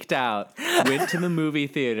sneaked out, went to the movie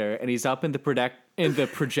theater, and he's up in the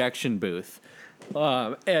projection booth.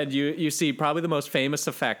 And you see probably the most famous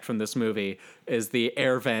effect from this movie is the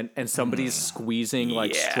air vent, and somebody's squeezing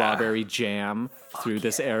like strawberry jam through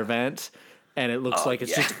this air vent, and it looks like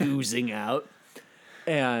it's just oozing out.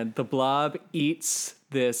 And the Blob eats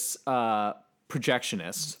this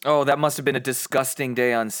projectionist. Oh, that must have been a disgusting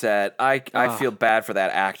day on set. I feel bad for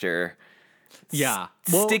that actor. Yeah.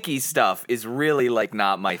 Sticky stuff is really like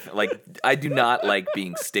not my I do not like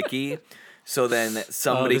being sticky. So then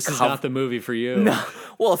somebody this is not the movie for you. No.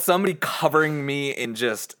 Well, somebody covering me in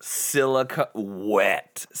just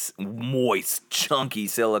wet, moist, chunky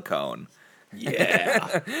silicone.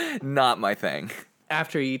 Yeah. Not my thing.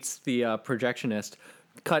 After he eats the projectionist,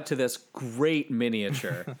 cut to this great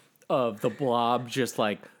miniature of the Blob just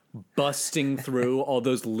like busting through all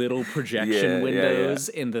those little projection windows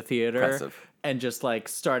in the theater. Impressive. And just like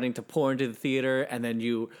starting to pour into the theater, and then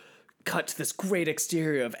you cut to this great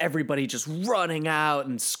exterior of everybody just running out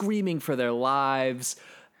and screaming for their lives.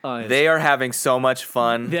 They are having so much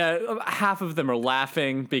fun. Yeah, half of them are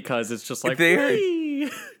laughing because it's just like,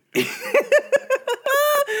 It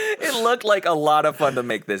looked like a lot of fun to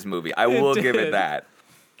make this movie. I will give it that.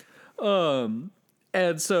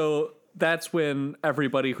 And so that's when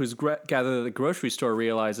everybody who's gathered at the grocery store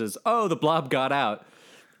realizes, oh, the Blob got out.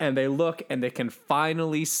 And they look and they can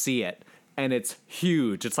finally see it. And it's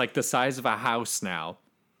huge. It's like the size of a house now.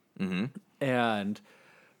 Mm-hmm. And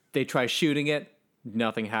they try shooting it.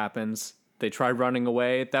 Nothing happens. They try running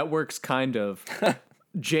away. That works kind of.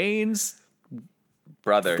 Jane's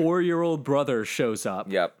 4-year-old brother shows up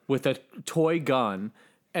with a toy gun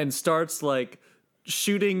and starts like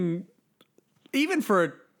shooting. Even for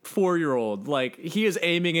a 4-year-old, like he is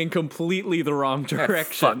aiming in completely the wrong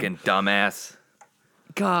direction. That fucking dumbass.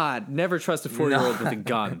 God, never trust a 4-year-old with a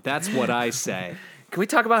gun. That's what I say. Can we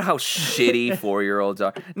talk about how shitty 4-year-olds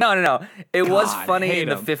are? No. It was funny in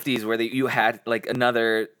the 50s where you had like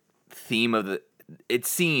another theme of the... It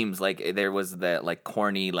seems like there was that like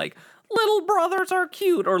corny like little brothers are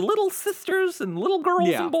cute or little sisters and little girls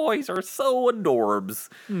and boys are so adorbs.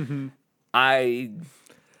 Mm-hmm. I'm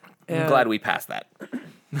glad we passed that.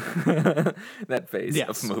 That phase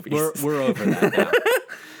of movies. We're over that now.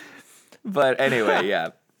 But anyway, yeah.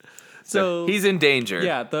 So he's in danger.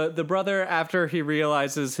 Yeah, the brother, after he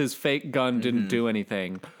realizes his fake gun didn't do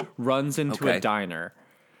anything, runs into a diner.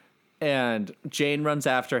 And Jane runs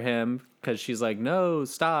after him because she's like, no,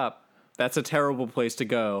 stop. That's a terrible place to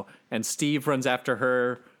go. And Steve runs after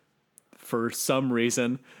her for some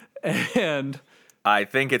reason. And I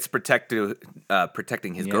think it's protecting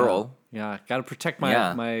his girl. Yeah, gotta protect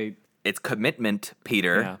my... It's commitment,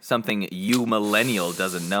 Peter. Yeah. Something you millennial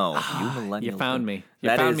doesn't know. You found me. You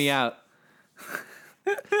found me out.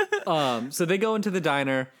 So they go into the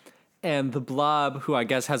diner, and the Blob, who I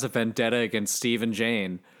guess has a vendetta against Steve and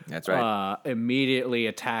Jane, that's right, immediately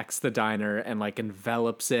attacks the diner and like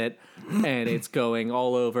envelops it, and it's going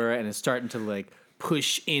all over, and it's starting to like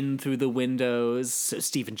push in through the windows. So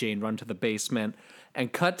Steve and Jane run to the basement,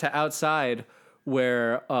 and cut to outside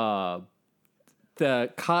where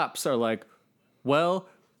the cops are like, well,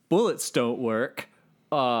 bullets don't work.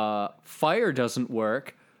 Fire doesn't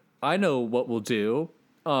work. I know what we'll do.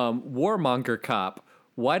 Warmonger cop,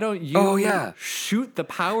 why don't you shoot the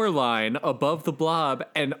power line above the Blob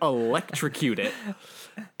and electrocute it?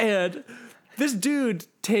 And this dude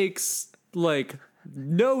takes like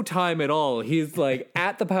No time at all. He's like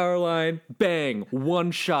at the power line, bang,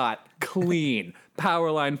 one shot, clean.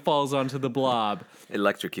 Power line falls onto the blob.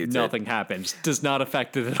 Electrocutes Nothing happens. Does not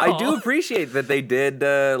affect it at all. I do appreciate that they did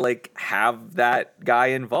have that guy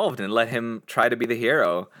involved and let him try to be the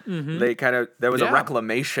hero. Mm-hmm. There was a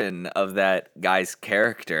reclamation of that guy's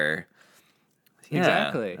character. Yeah,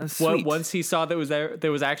 exactly. Well, once he saw that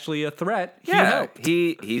there was actually a threat, he helped.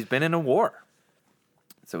 He's been in a war,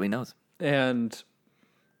 so he knows. And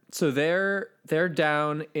so they're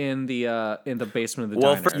down in the basement of the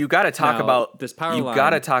diner. Well, you got to talk about this power line. You got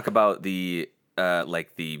to talk about the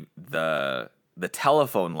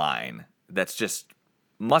telephone line that's just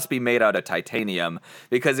must be made out of titanium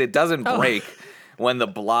because it doesn't break when the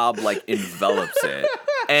blob envelops it.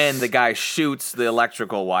 And the guy shoots the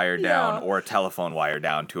electrical wire down or telephone wire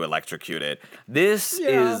down to electrocute it. This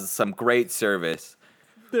is some great service.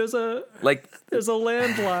 There's a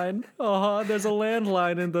landline. There's a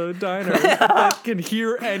landline in the diner that can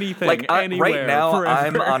hear anything anywhere. Right now, forever.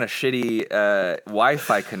 I'm on a shitty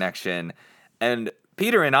Wi-Fi connection, and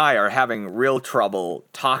Peter and I are having real trouble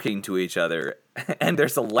talking to each other, and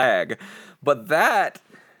there's a lag. But that,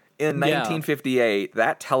 in 1958,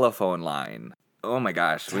 that telephone line, oh my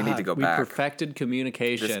gosh, we need to go back. We perfected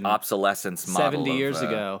communication. This obsolescence model 70 years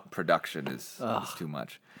ago. Production is too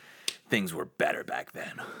much. Things were better back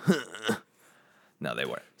then. No, they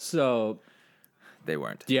weren't. So... They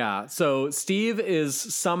weren't. Yeah, so Steve is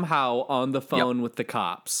somehow on the phone with the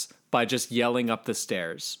cops by just yelling up the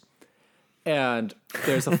stairs. And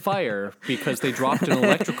there's a fire because they dropped an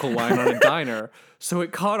electrical line on a diner, so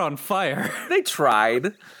it caught on fire. They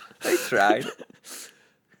tried.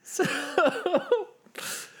 So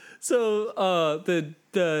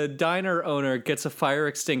the diner owner gets a fire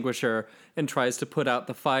extinguisher and tries to put out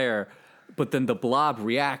the fire, but then the blob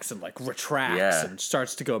reacts and retracts and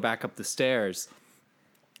starts to go back up the stairs.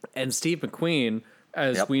 And Steve McQueen,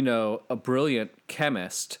 as we know, a brilliant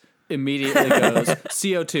chemist, immediately goes,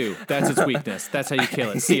 CO2, that's its weakness. That's how you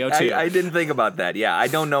kill it, CO2. I didn't think about that. Yeah, I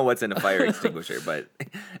don't know what's in a fire extinguisher, but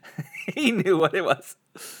he knew what it was.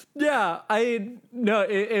 Yeah,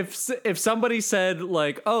 if somebody said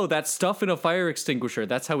oh, that stuff in a fire extinguisher,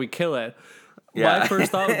 that's how we kill it. Yeah. My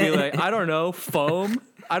first thought would be I don't know, foam.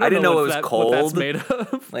 I didn't know it was cold. What that's made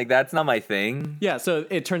of. That's not my thing. Yeah, so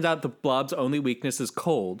it turns out the blob's only weakness is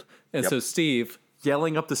cold. And so Steve,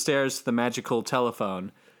 yelling up the stairs to the magical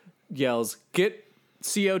telephone, yells, "Get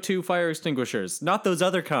CO2 fire extinguishers, not those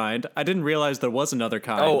other kind." I didn't realize there was another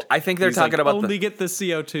kind. Oh, I think they're talking about only get the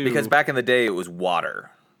CO2 because back in the day it was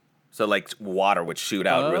water, so water would shoot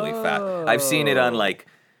out really fast. I've seen it on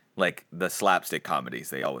the slapstick comedies.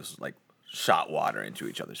 They always shot water into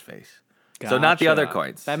each other's face. Gotcha. So not the other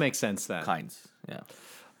kinds. That makes sense then. Kinds, yeah.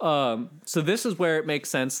 So this is where it makes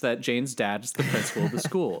sense that Jane's dad is the principal of the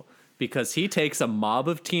school because he takes a mob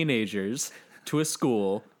of teenagers to a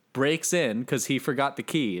school, breaks in because he forgot the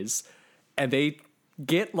keys, and they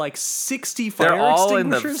get 60 fire extinguishers. They're all in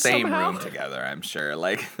the same somehow. room together, I'm sure.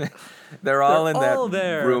 They're all in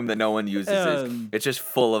that room that no one uses. It's just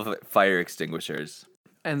full of fire extinguishers.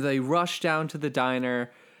 And they rush down to the diner.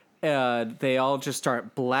 They all just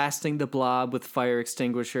start blasting the blob with fire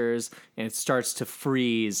extinguishers, and it starts to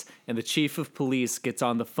freeze. And the chief of police gets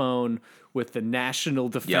on the phone with the National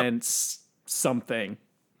Defense something.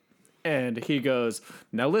 And he goes,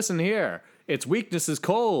 "Now listen here. Its weakness is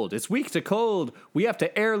cold. It's weak to cold. We have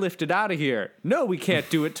to airlift it out of here. No, we can't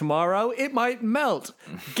do it tomorrow. It might melt.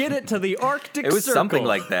 Get it to the Arctic Circle." It was something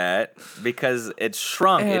like that because it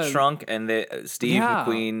shrunk. And Steve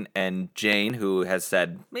McQueen and Jane, who has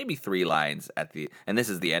said maybe 3 lines and this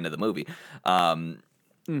is the end of the movie.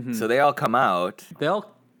 So they all come out.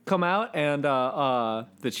 And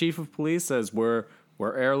the chief of police says, "We're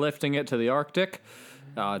airlifting it to the Arctic.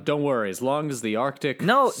 Don't worry, as long as the Arctic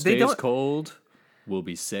stays cold, we'll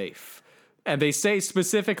be safe." And they say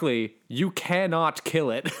specifically, you cannot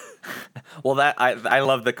kill it. Well, that I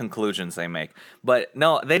love the conclusions they make. But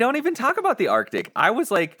no, they don't even talk about the Arctic. I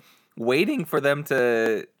was waiting for them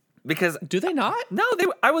to... Because... Do they not? No,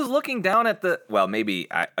 I was looking down at the... Well, maybe,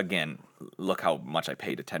 again, look how much I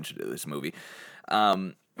paid attention to this movie.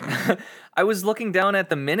 I was looking down at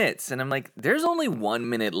the minutes, and I'm like, there's only 1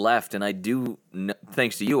 minute left, and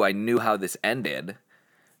thanks to you, I knew how this ended.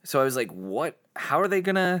 So I was like, what? How are they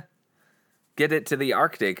gonna get it to the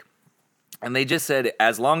Arctic? And they just said,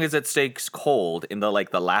 as long as it stays cold in the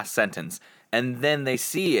last sentence, and then they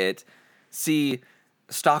see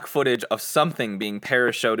stock footage of something being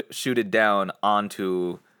parachuted down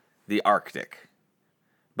onto the Arctic.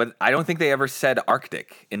 But I don't think they ever said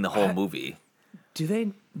Arctic in the whole movie. Do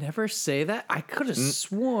they never say that? I could have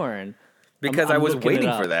sworn because I was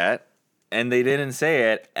waiting for that, and they didn't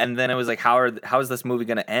say it, and then it was like, how is this movie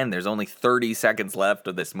going to end? There's only 30 seconds left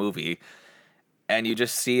of this movie, and you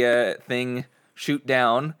just see a thing shoot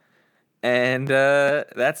down, and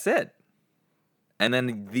that's it. And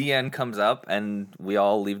then the end comes up, and we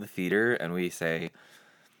all leave the theater, and we say,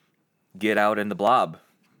 Get Out and The Blob,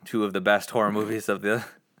 two of the best horror movies of the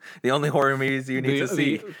only horror movies you need to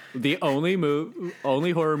see. The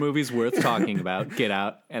only horror movies worth talking about, Get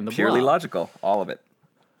Out and The Blob. Purely logical, all of it.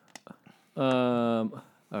 All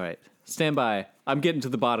right, stand by. I'm getting to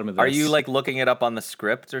the bottom of this. Are you like looking it up on the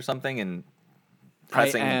script or something and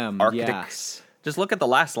pressing I am, Arctic? yes. Just look at the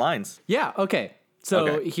last lines. Yeah, okay.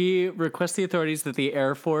 So he requests the authorities that the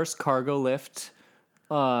Air Force cargo lift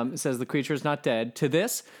says the creature is not dead. To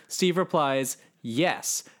this, Steve replies,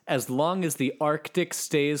 yes, as long as the Arctic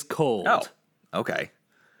stays cold. Oh, okay.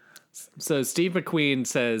 So Steve McQueen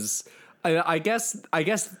says, I guess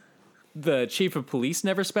the chief of police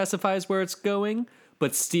never specifies where it's going,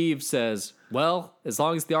 but Steve says, well, as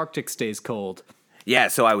long as the Arctic stays cold. Yeah,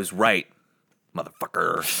 so I was right,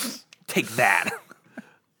 motherfucker. Take that.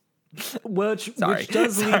 Which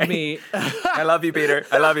does lead me... I love you, Peter.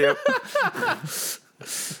 I love you.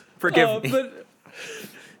 Forgive me. But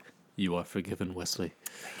you are forgiven, Wesley.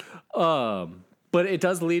 But it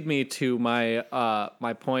does lead me to my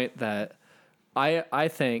my point that I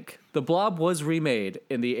think The Blob was remade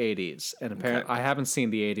in the 80s, and apparently I haven't seen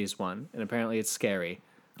the 80s one, and apparently it's scary.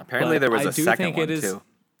 Apparently there was a second one too.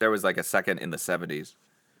 There was like a second in the 70s.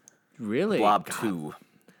 Really? Blob 2.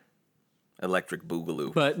 Electric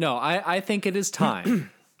Boogaloo. But no, I think it is time.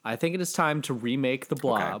 I think it is time to remake The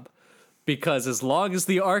Blob, because as long as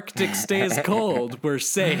the Arctic stays cold, we're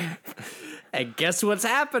safe. And guess what's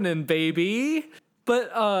happening, baby?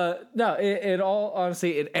 But no, it all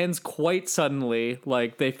honestly, it ends quite suddenly.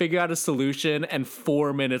 Like they figure out a solution, and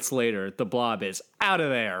 4 minutes later, the Blob is out of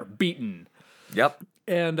there, beaten. Yep.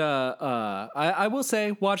 And I will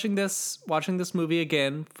say, watching this movie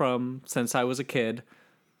again from since I was a kid,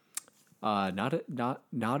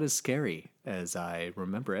 not as scary as I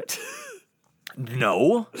remember it.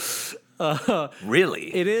 No.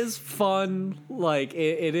 Really? It is fun. Like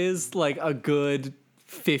it is like a good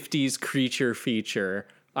 50s creature feature.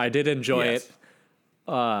 I did enjoy it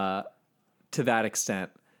to that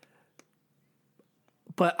extent.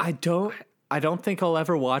 But I don't think I'll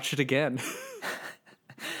ever watch it again.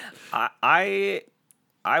 I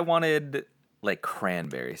wanted like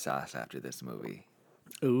cranberry sauce after this movie.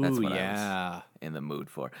 Ooh, that's what I was in the mood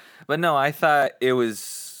for. But no, I thought it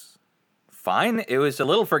was fine. It was a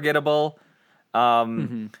little forgettable.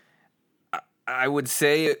 I would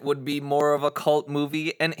say it would be more of a cult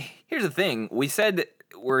movie. And here's the thing. We said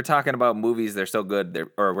we're talking about movies, they're so good,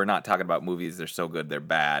 or we're not talking about movies, they're so good, they're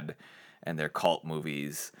bad, and they're cult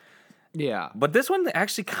movies. Yeah. But this one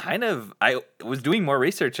actually kind of, I was doing more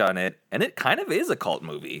research on it, and it kind of is a cult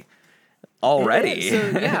movie already.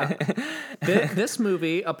 So, yeah. This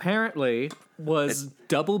movie apparently was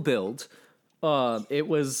double billed. It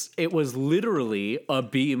was literally a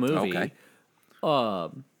B movie. Okay.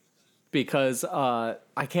 Because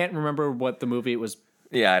I can't remember what the movie was.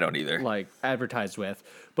 Yeah, I don't either. Like advertised with,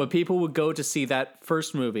 but people would go to see that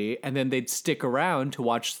first movie, and then they'd stick around to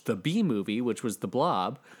watch the B movie, which was The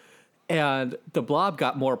Blob, and The Blob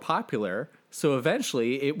got more popular. So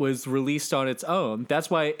eventually, it was released on its own. That's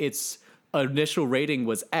why its initial rating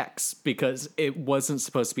was X, because it wasn't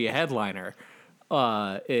supposed to be a headliner.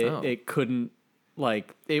 It couldn't.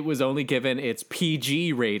 Like, it was only given its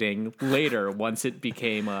PG rating later once it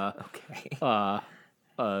became a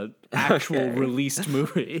actual released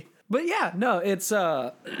movie. But yeah, no, it's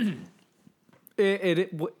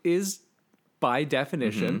it is by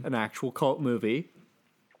definition an actual cult movie.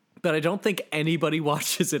 But I don't think anybody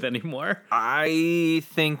watches it anymore. I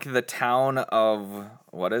think the town of,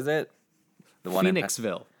 what is it? The one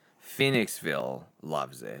Phoenixville. Phoenixville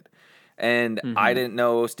loves it. And I didn't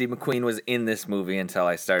know Steve McQueen was in this movie until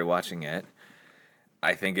I started watching it.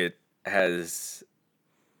 I think it has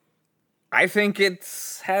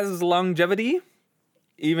longevity,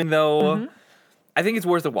 even though I think it's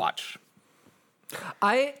worth a watch.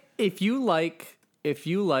 If you like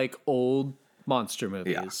old monster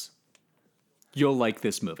movies, you'll like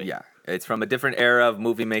this movie. Yeah, it's from a different era of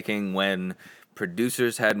movie making when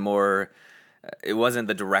producers had more. It wasn't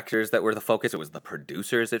the directors that were the focus; it was the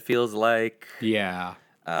producers. It feels like. Yeah.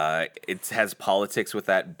 It has politics with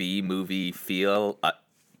that B movie feel.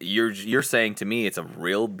 You're saying to me it's a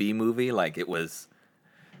real B movie, like it was,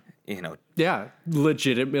 Yeah,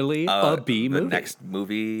 legitimately a B movie. The next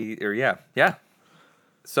movie, or yeah.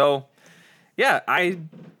 So, yeah, I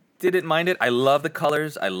didn't mind it. I love the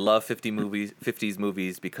colors. I love 50s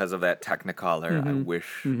movies because of that Technicolor. I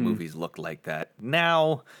wish movies looked like that.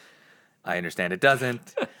 Now, I understand it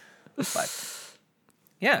doesn't. But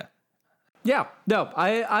yeah. Yeah. No,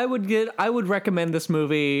 I would recommend this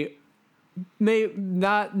movie.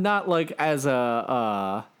 Not like as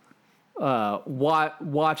a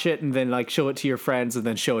watch it and then like show it to your friends and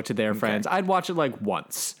then show it to their friends. I'd watch it like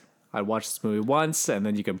once. I'd watch this movie once, and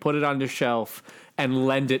then you can put it on your shelf and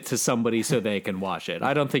lend it to somebody so they can watch it.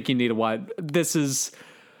 I don't think you need to watch. This is,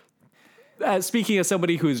 speaking as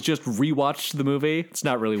somebody who's just rewatched the movie, it's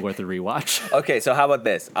not really worth a rewatch. Okay, so how about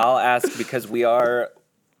this? I'll ask because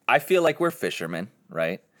I feel like we're fishermen,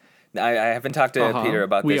 right? I haven't talked to Peter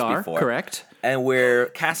about this before. Correct. And we're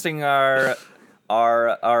casting our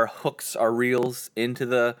hooks, our reels into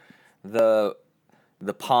the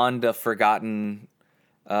pond of forgotten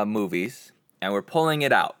movies, and we're pulling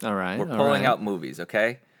it out. All right. We're pulling out movies,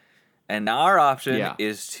 okay? And our option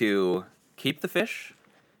is to keep the fish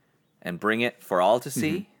and bring it for all to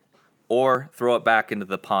see, or throw it back into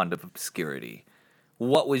the pond of obscurity.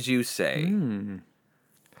 What would you say?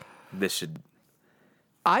 This should.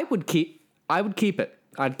 I would keep it.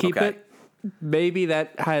 I'd keep it. Maybe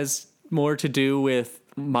that has more to do with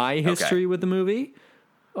my history with the movie.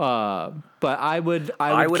 But I would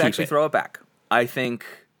actually throw it back. I think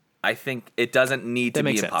it doesn't need to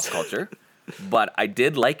be in pop culture, but I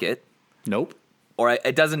did like it. Nope. Or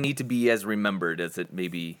it doesn't need to be as remembered as it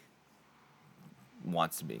maybe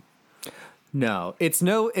wants to be. No, it's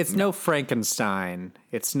no Frankenstein.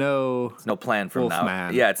 It's no Plan from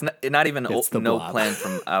Wolfman. Yeah, it's not even no Blob. Plan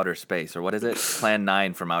from Outer Space, or what is it? Plan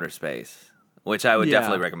 9 from Outer Space, which I would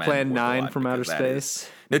definitely recommend. Plan 9 from Outer Space.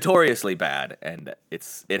 Notoriously bad, and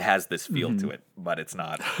it has this feel to it, but it's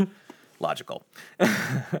not logical.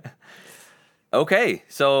 Okay,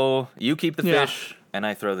 so you keep the fish, and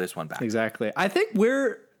I throw this one back. Exactly. I think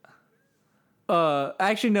we're.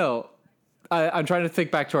 Actually, no. I'm trying to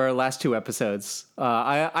think back to our last 2 episodes.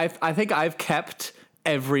 I think I've kept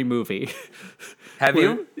every movie. Have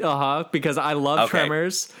you? Because I love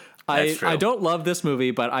Tremors. That's true. I don't love this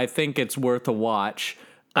movie, but I think it's worth a watch.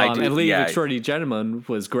 And League of Extraordinary Gentlemen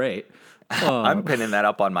was great. I'm pinning that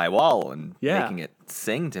up on my wall and making it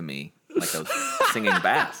sing to me like a singing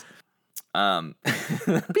bass. But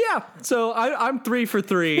yeah, so I'm 3 for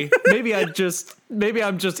 3. Maybe I'm just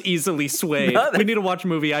easily swayed. We need to watch a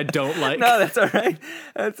movie I don't like. No, that's all right.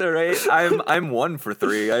 That's all right. I'm 1 for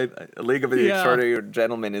 3. League of the Extraordinary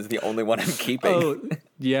Gentlemen is the only one I'm keeping. Oh,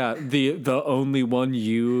 yeah, the only one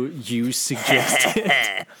you suggested.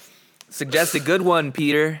 Suggest a good one,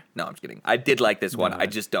 Peter. No, I'm just kidding. I did like this one. I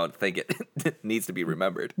just don't think it needs to be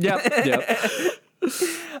remembered. Yep.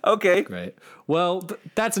 Okay. Great. Well,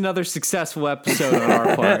 that's another successful episode on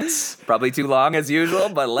our parts. Probably too long as usual,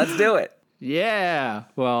 but let's do it. Yeah.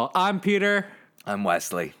 Well, I'm Peter. I'm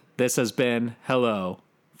Wesley. This has been Hello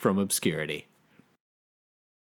from Obscurity.